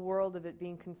whole world of it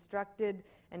being constructed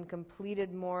and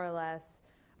completed more or less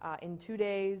in 2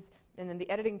 days. And then the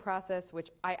editing process, which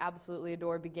I absolutely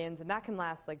adore, begins. And that can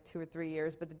last like 2 or 3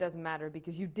 years, but it doesn't matter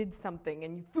because you did something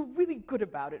and you feel really good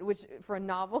about it, which for a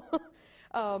novel...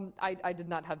 I did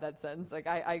not have that sense. Like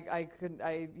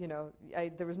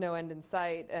there was no end in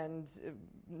sight, and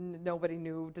nobody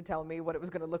knew to tell me what it was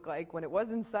going to look like when it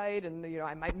was in sight, and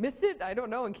I might miss it. I don't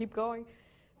know, and keep going.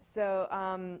 So,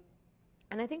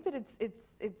 and I think that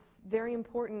it's very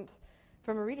important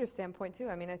from a reader's standpoint too.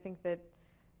 I mean, I think that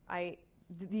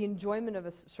the enjoyment of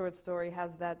a short story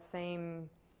has that same,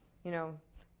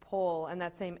 pull and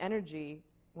that same energy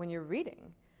when you're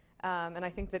reading. And I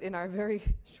think that in our very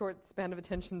short span of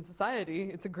attention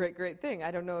society, it's a great, great thing. I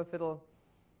don't know if it'll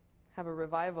have a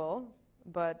revival,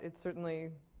 but it certainly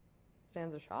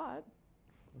stands a shot.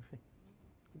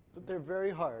 But they're very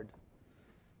hard.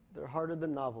 They're harder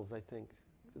than novels, I think,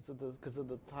 because of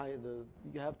the time.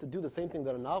 You have to do the same thing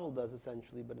that a novel does,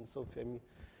 essentially, but in so few.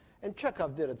 And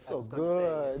Chekhov did it so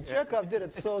good. Chekhov did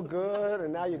it so good,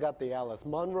 and now you got the Alice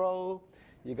Munro.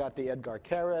 You got the Edgar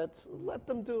Carrot. Let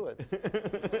them do it.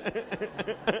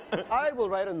 I will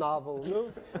write a novel.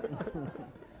 No?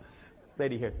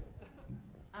 Lady here.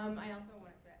 I also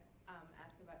wanted to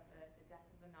ask about the death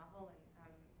of the novel. And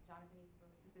Jonathan, you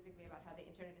spoke specifically about how the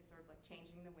internet is sort of like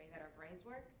changing the way that our brains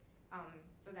work,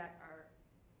 so that our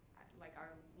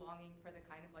longing for the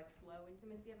kind of like slow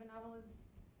intimacy of a novel is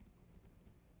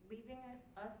leaving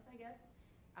us, I guess.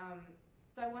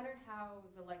 So I wondered how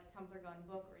the Tumblr Gone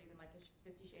book, or even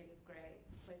 50 Shades of Grey,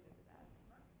 plays into that.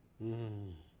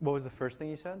 What was the first thing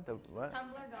you said? The what?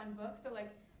 Tumblr Gone book. So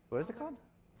what is it called?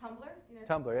 Tumblr. Do you know?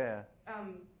 Tumblr, yeah.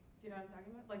 Do you know what I'm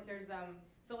talking about? There's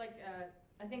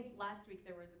I think last week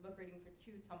there was a book reading for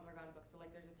 2 Tumblr Gone books. So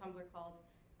there's a Tumblr called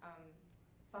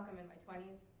Fuck 'em in My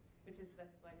 20s, which is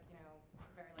this very girls'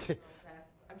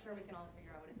 fest. I'm sure we can all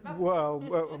figure out what it's about. Well,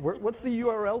 what's the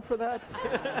URL for that?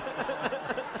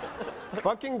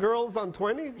 Fucking girls on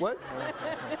 20? What?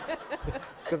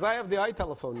 Because I have the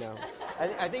iTelephone now.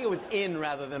 I think it was in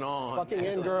rather than on. Fucking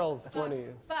in girls 20.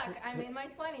 Fuck, I'm in my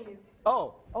 20s.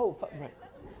 Oh, right.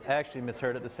 I actually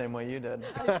misheard it the same way you did.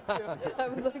 I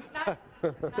was like, that's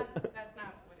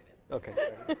not what it is. Okay.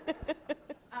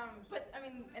 But I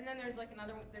mean, and then there's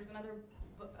another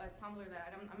book, Tumblr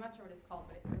that I'm not sure what it's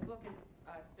called, but the book is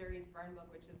Suri's Burn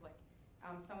Book, which is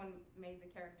someone made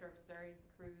the character of Suri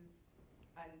Cruz,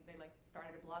 and they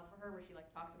started a blog for her where she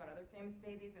talks about other famous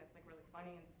babies, and it's really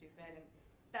funny and stupid, and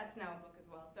that's now a book as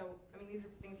well. So I mean, these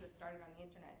are things that started on the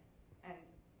internet and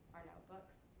are now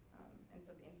books, and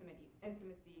so the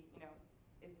intimacy,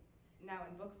 is now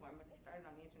in book form, but it started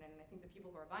on the internet, and I think the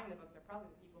people who are buying the books are probably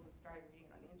the people who started reading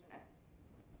it on the internet.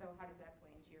 So how does that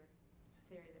play into your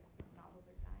theory that novels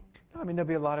are dying? No, I mean, there'll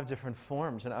be a lot of different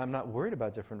forms, and I'm not worried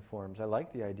about different forms. I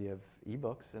like the idea of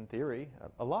ebooks in theory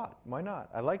a lot. Why not?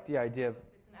 I like the idea of...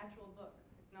 It's an actual book.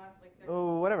 It's not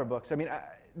whatever books. I mean,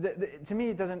 to me,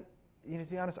 it doesn't... to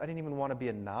be honest, I didn't even want to be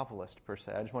a novelist, per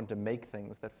se. I just wanted to make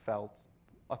things that felt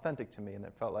authentic to me and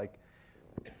that felt like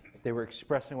they were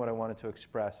expressing what I wanted to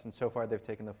express. And so far, they've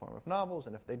taken the form of novels,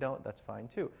 and if they don't, that's fine,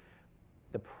 too.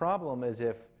 The problem is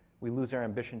if we lose our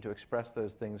ambition to express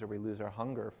those things or we lose our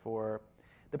hunger for...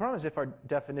 The problem is if our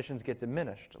definitions get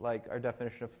diminished, like our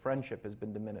definition of friendship has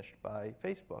been diminished by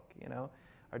Facebook,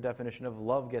 Our definition of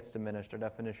love gets diminished, our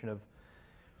definition of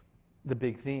the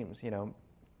big themes,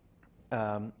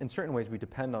 In certain ways, we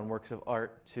depend on works of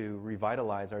art to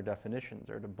revitalize our definitions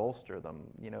or to bolster them.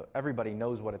 Everybody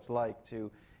knows what it's like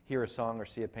to hear a song or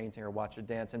see a painting or watch a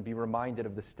dance and be reminded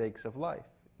of the stakes of life,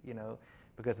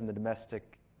 because in the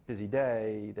domestic busy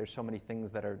day, there's so many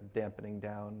things that are dampening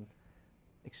down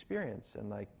experience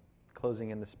and closing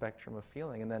in the spectrum of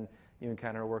feeling. And then you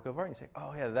encounter a work of art and you say,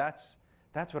 oh yeah,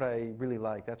 That's what I really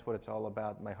like. That's what it's all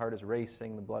about. My heart is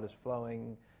racing, the blood is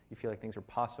flowing, you feel like things are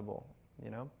possible,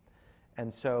 you know?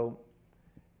 And so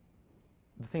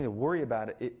the thing to worry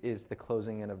about it is the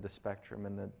closing in of the spectrum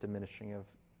and the diminishing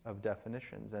of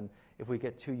definitions. And if we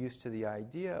get too used to the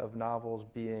idea of novels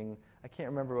being, I can't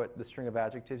remember what the string of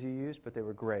adjectives you used, but they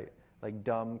were great, like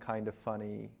dumb, kind of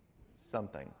funny,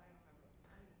 something.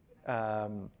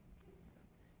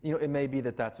 You know, it may be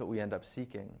that that's what we end up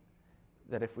seeking.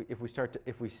 That if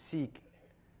we seek,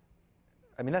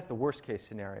 I mean, that's the worst case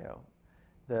scenario.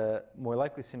 The more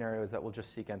likely scenario is that we'll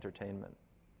just seek entertainment,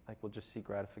 like we'll just seek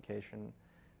gratification.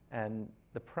 And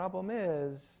the problem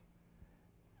is,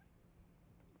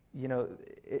 you know,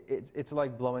 it's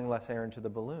like blowing less air into the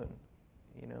balloon,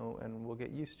 you know, and we'll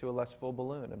get used to a less full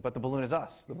balloon. But the balloon is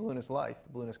us, the balloon is life,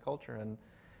 the balloon is culture, and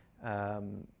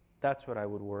that's what I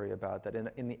would worry about, that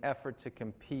in the effort to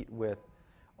compete with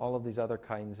all of these other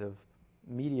kinds of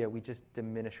media, we just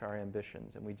diminish our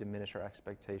ambitions and we diminish our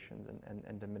expectations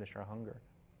and diminish our hunger.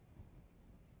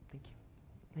 Thank you.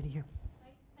 Lady here.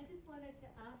 I just wanted to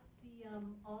ask the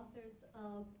authors,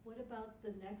 what about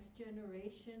the next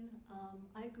generation?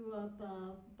 I grew up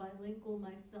bilingual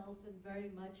myself and very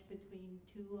much between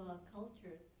two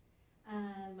cultures.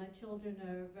 And my children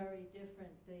are very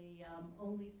different. They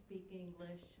only speak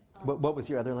English. What was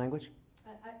your other language?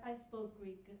 I spoke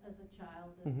Greek as a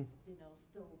child, and you know,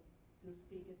 still do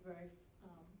speak it very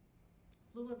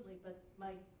fluently. But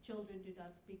my children do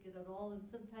not speak it at all, and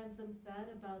sometimes I'm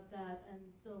sad about that. And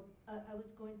so I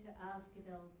was going to ask, you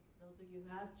know, those of you who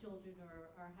have children or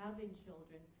are having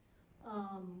children,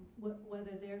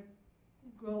 whether they're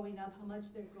growing up, how much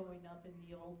they're growing up in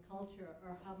the old culture,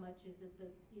 or how much is it that,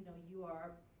 you know, you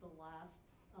are the last,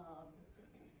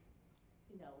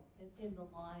 you know, in the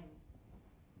line.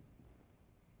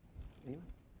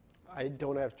 I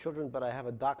don't have children, but I have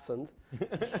a dachshund,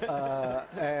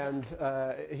 and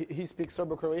he speaks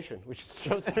Serbo-Croatian, which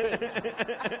shows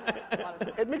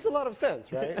it makes a lot of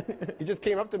sense, right? He just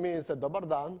came up to me and said, "Dobar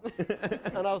dan,"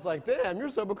 and I was like, "Damn, you're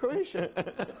Serbo-Croatian."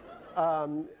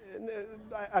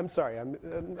 I'm sorry.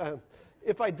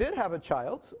 If I did have a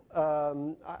child,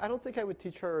 I don't think I would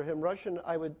teach her or him Russian.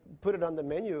 I would put it on the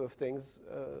menu of things.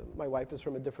 My wife is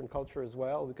from a different culture as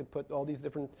well. We could put all these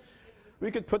different. We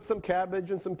could put some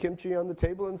cabbage and some kimchi on the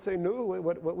table and say, "No,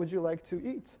 what would you like to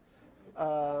eat?"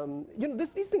 You know,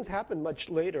 these things happen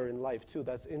much later in life too.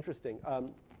 That's interesting.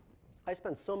 I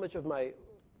spent so much of my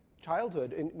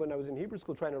childhood when I was in Hebrew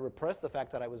school trying to repress the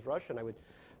fact that I was Russian. I would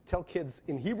tell kids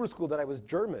in Hebrew school that I was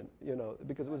German, you know,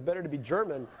 because it was better to be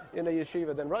German in a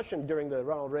yeshiva than Russian during the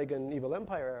Ronald Reagan evil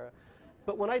empire era.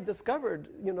 But when I discovered,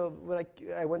 you know, when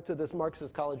I went to this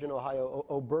Marxist college in Ohio,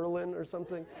 Oberlin or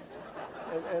something,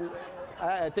 and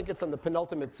I think it's on the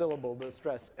penultimate syllable, the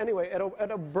stress. Anyway,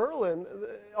 at Oberlin,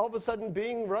 all of a sudden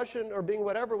being Russian or being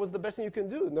whatever was the best thing you can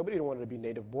do. Nobody wanted to be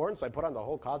native born, so I put on the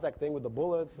whole Cossack thing with the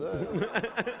bullets.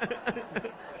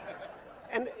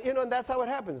 And you know, and that's how it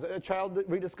happens. A child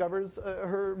rediscovers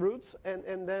her roots,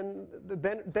 and then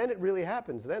it really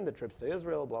happens. Then the trips to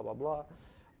Israel, blah blah blah.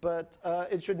 But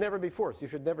it should never be forced. You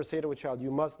should never say to a child, "You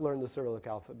must learn the Cyrillic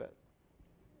alphabet."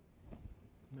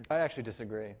 I actually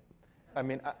disagree. I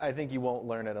mean, I think you won't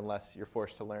learn it unless you're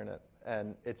forced to learn it.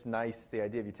 And it's nice, the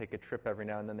idea of you take a trip every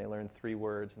now and then, they learn 3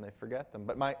 words and they forget them.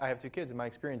 But I have 2 kids, and my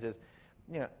experience is,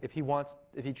 you know, if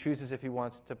he chooses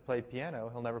to play piano,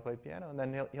 he'll never play piano, and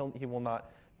then he will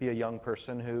not be a young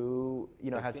person who, you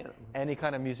know, has any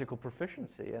kind of musical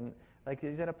proficiency. And like,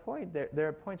 he's at a point, there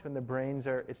are points when the brains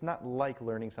are, it's not like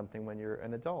learning something when you're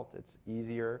an adult. It's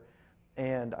easier,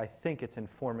 and I think it's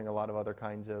informing a lot of other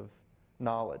kinds of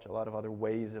knowledge, a lot of other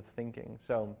ways of thinking.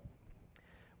 So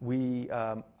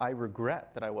I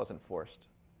regret that I wasn't forced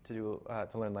to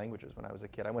learn languages when I was a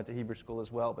kid. I went to Hebrew school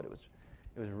as well, but it was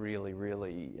really,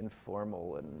 really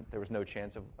informal, and there was no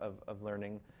chance of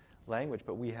learning language.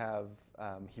 But we have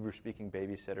Hebrew-speaking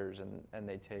babysitters, and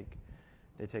they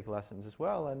take lessons as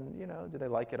well. And you know, do they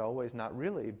like it always? Not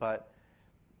really. But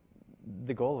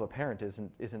the goal of a parent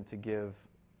isn't to give,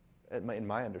 in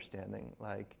my understanding,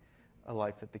 like a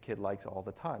life that the kid likes all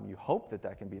the time. You hope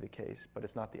that can be the case, but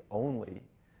it's not the only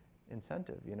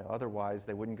incentive. You know, otherwise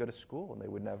they wouldn't go to school, and they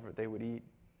would eat,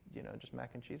 you know, just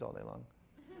mac and cheese all day long.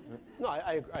 No,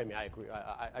 I mean, I agree.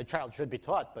 A child should be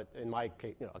taught, but in my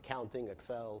case, you know, accounting,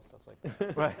 Excel, stuff like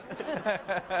that. Right.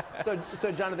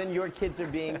 So Jonathan, your kids are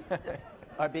being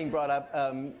brought up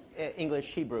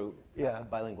English, Hebrew,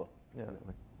 bilingual. Yeah.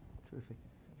 Terrific.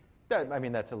 I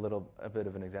mean, that's a bit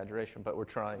of an exaggeration, but we're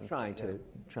trying to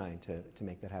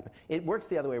make that happen. It works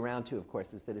the other way around too, of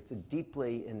course, is that it's a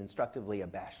deeply and instructively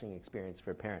abashing experience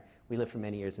for a parent. We lived for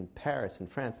many years in Paris, in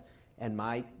France, and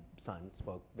my son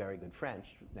spoke very good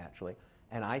French, naturally,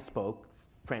 and I spoke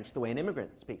French the way an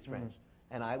immigrant speaks French.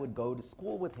 And I would go to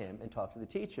school with him and talk to the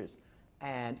teachers.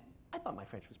 And I thought my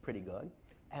French was pretty good.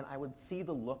 And I would see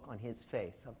the look on his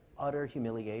face of utter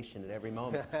humiliation at every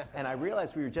moment. And I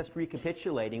realized we were just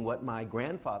recapitulating what my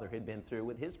grandfather had been through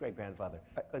with his great-grandfather.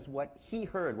 Because what he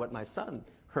heard, what my son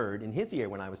heard in his ear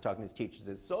when I was talking to his teachers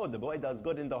is, so the boy does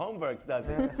good in the homeworks, does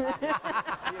he? He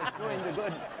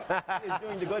is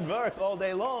doing the good work all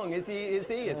day long, is he?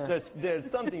 It's just, there's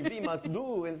something we must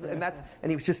do. And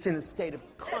he was just in a state of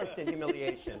constant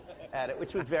humiliation at it,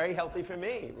 which was very healthy for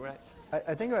me, right?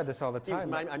 I think about this all the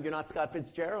time. You're not Scott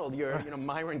Fitzgerald. You're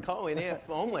Myron Cohen, if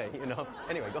only.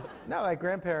 Anyway, go. No, my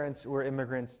grandparents were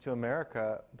immigrants to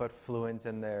America, but fluent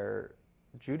in their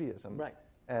Judaism. Right.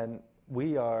 And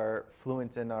we are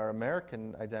fluent in our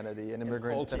American identity and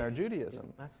immigrants in our Judaism.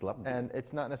 Yeah, that's lovely. And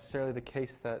it's not necessarily the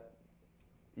case that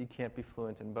you can't be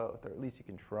fluent in both, or at least you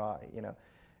can try.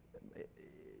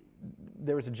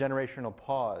 There was a generational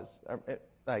pause.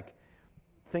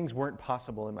 Things weren't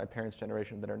possible in my parents'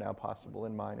 generation that are now possible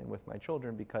in mine and with my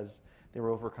children because they were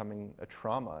overcoming a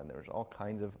trauma, and there was all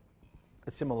kinds of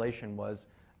assimilation was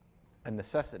a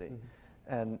necessity.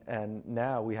 And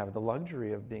now we have the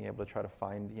luxury of being able to try to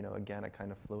find, again, a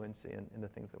kind of fluency in the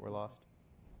things that were lost.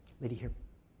 Lady here.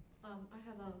 I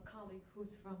have a colleague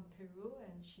who's from Peru,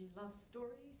 and she loves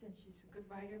stories, and she's a good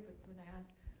writer, but when I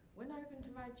asked, when are you going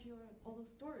to write all those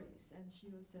stories? And she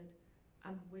said,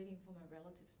 I'm waiting for my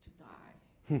relatives to die.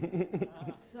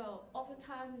 So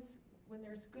oftentimes when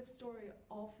there's a good story,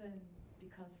 often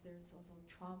because there's also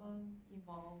trauma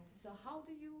involved. So how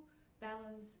do you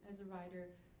balance, as a writer,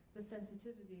 the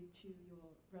sensitivity to your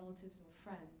relatives or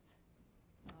friends,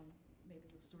 maybe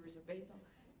your stories are based on,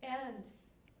 and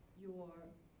your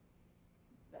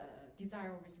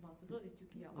desire or responsibility to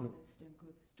be an honest and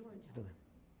good storyteller?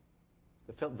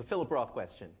 The Philip Roth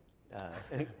question,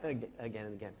 again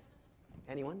and again.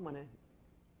 Anyone want to?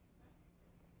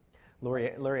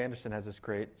 Laurie Anderson has this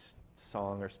great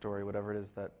song or story, whatever it is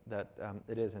that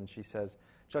it is, and she says,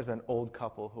 she talks about an old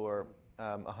couple who are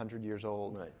 100 years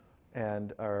old, right,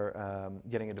 and are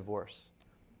getting a divorce.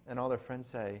 And all their friends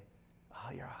say, oh,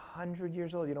 you're 100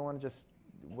 years old, you don't want to just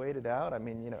wait it out?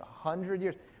 100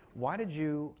 years. Why did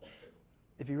you,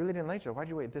 if you really didn't like each other, why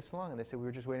did you wait this long? And they said, we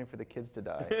were just waiting for the kids to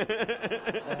die.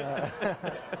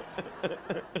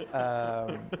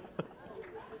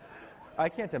 I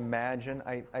can't imagine,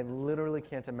 I literally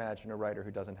can't imagine a writer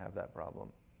who doesn't have that problem,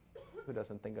 who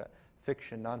doesn't think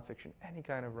fiction, nonfiction, any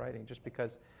kind of writing, just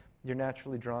because you're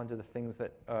naturally drawn to the things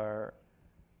that are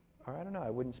I don't know, I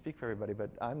wouldn't speak for everybody,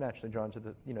 but I'm naturally drawn to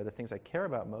the things I care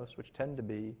about most, which tend to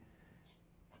be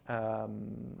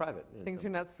private. Things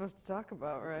you're not supposed to talk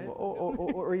about, right?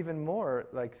 Or even more,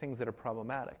 like things that are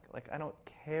problematic. Like, I don't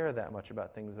care that much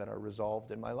about things that are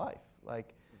resolved in my life.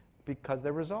 Because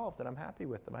they're resolved and I'm happy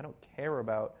with them. I don't care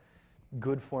about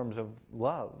good forms of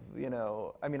love,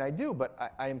 I do,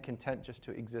 but I am content just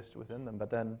to exist within them. But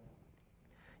then,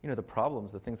 the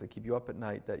problems, the things that keep you up at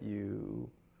night that you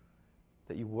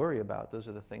worry about, those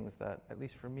are the things that, at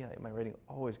least for me, my rating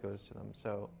always goes to them.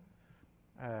 So,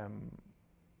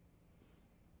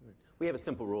 we have a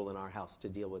simple rule in our house to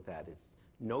deal with that. It's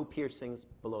no piercings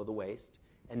below the waist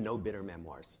and no bitter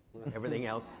memoirs. Everything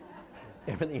else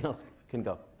can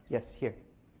go. Yes, here.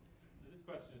 This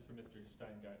question is for Mr.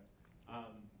 Shteyngart.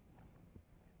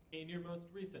 In your most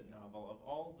recent novel, of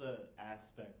all the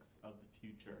aspects of the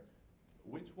future,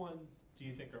 which ones do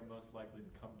you think are most likely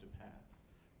to come to pass?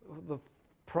 The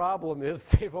problem is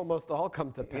they've almost all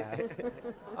come to pass.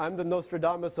 I'm the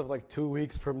Nostradamus of 2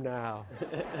 weeks from now.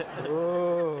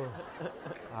 Oh,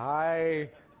 I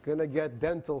gonna get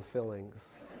dental fillings.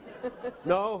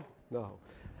 No.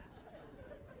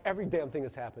 Every damn thing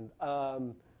has happened.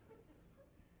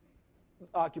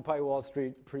 Occupy Wall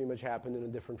Street pretty much happened in a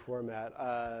different format.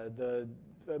 The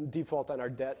default on our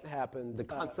debt happened.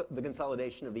 The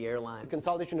consolidation of the airlines. The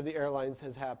consolidation of the airlines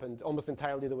has happened almost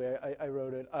entirely the way I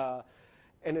wrote it.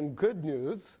 And in good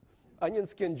news, onion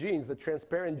skin jeans, the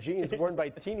transparent jeans worn by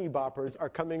teeny boppers, are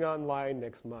coming online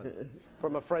next month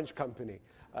from a French company.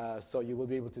 So you will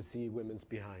be able to see women's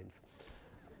behinds.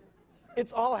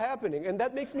 It's all happening, and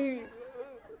that makes me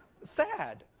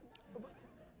sad.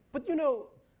 But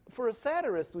for a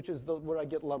satirist, which is where I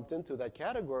get lumped into that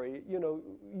category,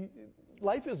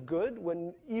 life is good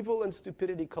when evil and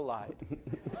stupidity collide.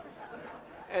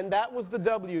 And that was the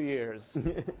W years.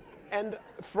 And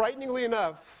frighteningly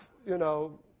enough,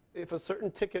 if a certain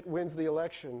ticket wins the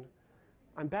election,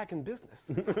 I'm back in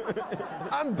business.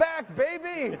 I'm back,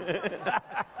 baby!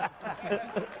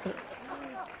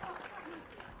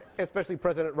 especially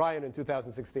President Ryan in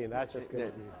 2016. That's just going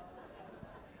to be...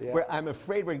 Yeah. I'm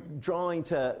afraid we're drawing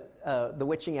to the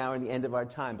witching hour and the end of our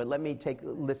time, but let me take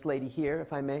this lady here,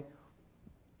 if I may.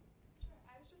 Sure.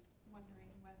 I was just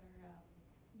wondering whether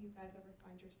you guys ever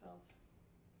find yourself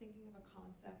thinking of a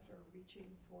concept or reaching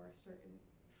for a certain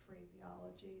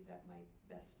phraseology that might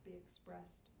best be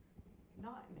expressed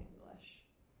not in English,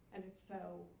 and if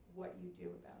so, what you do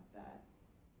about that.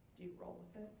 Do you roll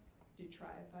with it? Do you try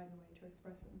to find a way to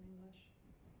express it in English?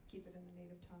 Keep it in the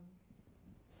native tongue?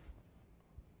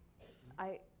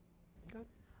 I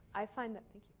find that,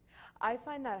 thank you. I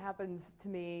find that happens to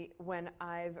me when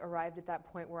I've arrived at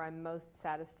that point where I'm most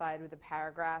satisfied with a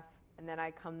paragraph, and then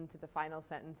I come to the final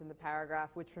sentence in the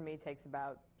paragraph, which for me takes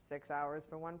about 6 hours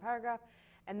for one paragraph.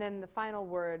 And then the final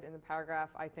word in the paragraph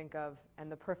I think of,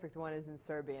 and the perfect one is in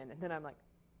Serbian, and then I'm like,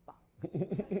 bah.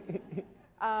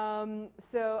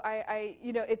 So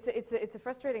it's a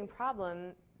frustrating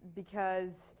problem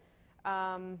because,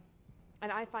 and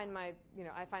I find my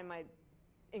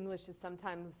English is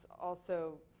sometimes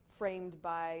also framed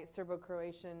by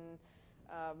Serbo-Croatian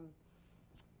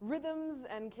rhythms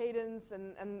and cadence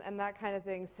and that kind of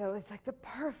thing. So it's like the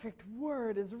perfect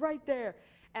word is right there,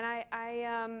 and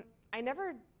I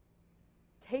never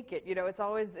take it. It's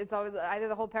always either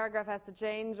the whole paragraph has to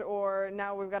change, or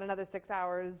now we've got another 6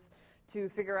 hours to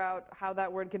figure out how that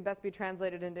word can best be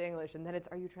translated into English. And then it's,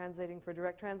 are you translating for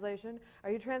direct translation? Are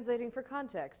you translating for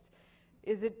context?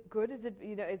 Is it good? Is it,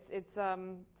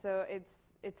 so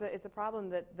it's a problem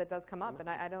that does come up, and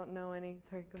I don't know any.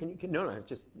 Sorry.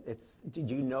 Do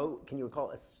you know? Can you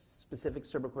recall a specific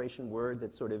Serbo-Croatian word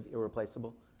that's sort of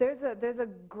irreplaceable? There's a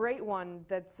great one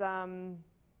that's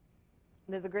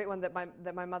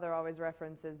that my mother always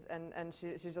references, and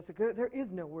she's just like, there is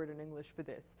no word in English for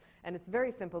this, and it's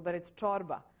very simple, but it's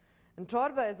chorba, and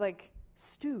chorba is like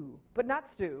stew, but not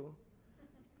stew,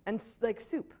 and like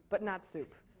soup, but not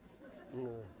soup.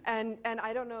 And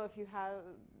I don't know if you have,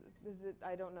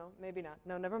 I don't know, maybe not.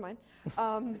 No, never mind.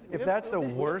 If that's the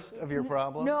worst of your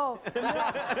problem. No,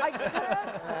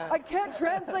 I can't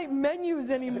translate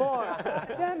menus anymore.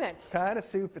 Damn it. It's kind of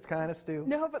soup, it's kind of stew.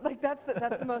 No, but like that's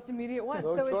the most immediate one.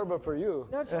 No chorba for you.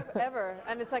 No chorba ever.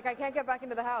 And it's like I can't get back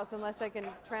into the house unless I can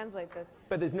translate this.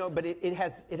 But it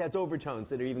has overtones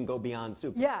that even go beyond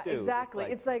soup. Yeah, stew. exactly.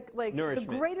 It's like the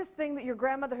greatest thing that your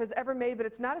grandmother has ever made, but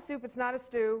it's not a soup, it's not a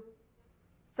stew.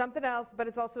 Something else, but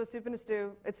it's also a soup and a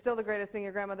stew. It's still the greatest thing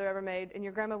your grandmother ever made, and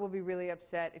your grandma will be really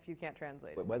upset if you can't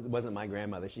translate it. It wasn't my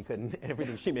grandmother. She couldn't.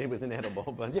 Everything she made was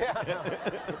inedible. But yeah,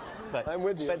 but I'm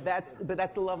with you. But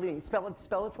that's a lovely thing. Spell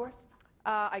it for us.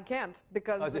 I can't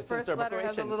because the first letter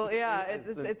has a little. Yeah,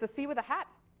 it's a C with a hat,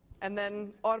 and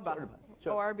then Orba,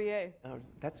 Sure. O-R-B-A.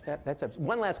 That's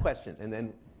one last question, and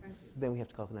then we have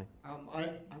to call tonight.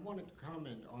 I wanted to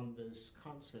comment on this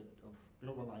concept of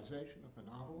globalization of a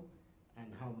novel, and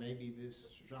how maybe this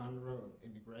genre of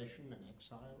immigration and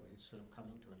exile is sort of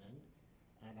coming to an end.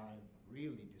 And I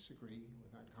really disagree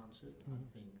with that concept. I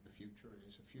think the future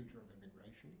is a future of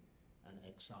immigration and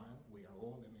exile. We are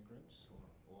all immigrants, or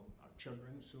all our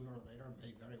children sooner or later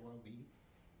may very well be.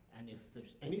 And if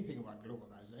there's anything about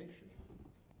globalization,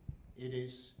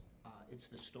 it's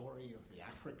the story of the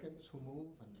Africans who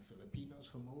move, and the Filipinos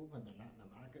who move, and the Latin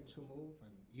Americans who move,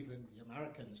 and even the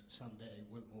Americans someday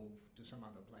will move to some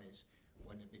other place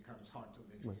when it becomes hard to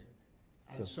live here.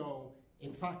 And so,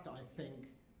 in fact, I think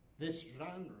this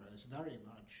genre is very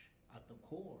much at the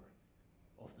core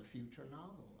of the future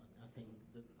novel. And I think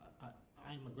that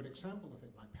I'm a good example of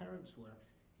it. My parents were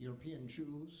European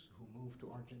Jews who moved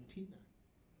to Argentina.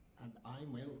 And I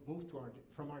moved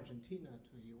from Argentina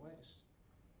to the US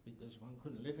because one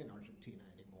couldn't live in Argentina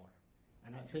anymore.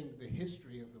 And I think the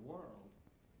history of the world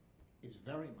is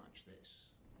very much this.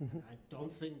 I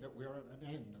don't think that we're at an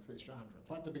end of this genre.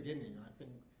 But the beginning, I think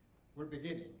we're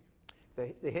beginning.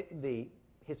 The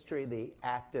history, the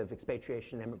act of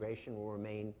expatriation and immigration will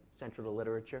remain central to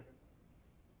literature?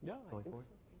 Yeah, I think so.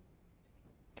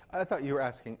 I thought you were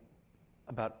asking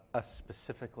about us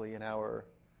specifically in our,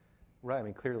 right, I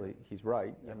mean, clearly he's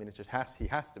right. Yeah. I mean, he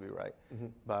has to be right.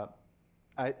 But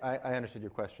I understood your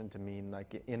question to mean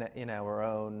like in our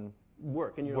own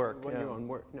work, your own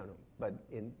work. No, but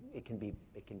it can be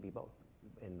both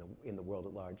in the world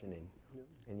at large and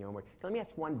in your own work. Now, let me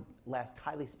ask one last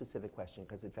highly specific question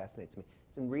because it fascinates me.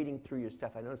 So in reading through your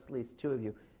stuff, I noticed at least two of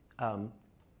you.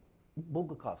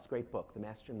 Bulgakov's great book, The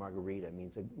Master and Margarita,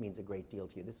 means a great deal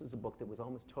to you. This was a book that was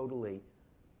almost totally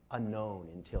unknown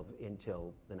until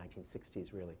the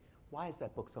 1960s, really. Why is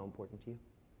that book so important to you?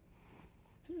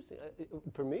 It's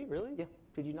interesting. For me, really? Yeah.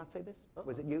 Did you not say this?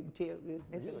 Was it you, Téa?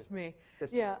 It's just me.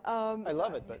 Just yeah. I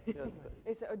love it, but yeah.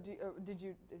 It's, did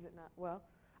you? Is it not? Well,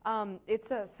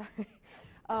 it's a sorry.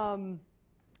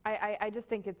 I just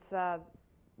think it's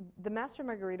the Master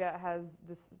Margarita has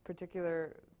this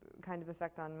particular kind of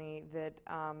effect on me that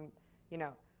you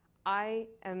know, I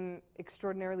am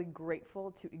extraordinarily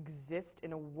grateful to exist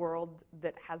in a world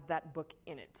that has that book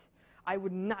in it. I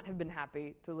would not have been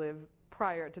happy to live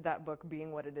prior to that book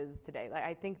being what it is today. Like,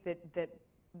 I think that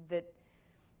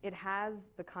it has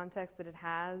the context that it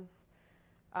has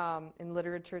in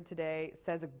literature today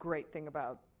says a great thing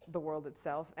about the world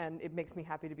itself, and it makes me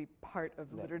happy to be part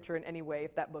of literature in any way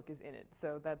if that book is in it.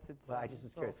 So that's its. Well, I just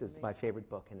was curious because it's my favorite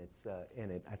book, and it's in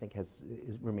it. I think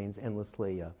remains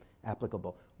endlessly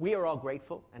applicable. We are all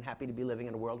grateful and happy to be living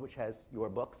in a world which has your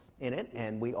books in it,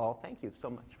 and we all thank you so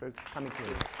much for coming to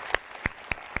me.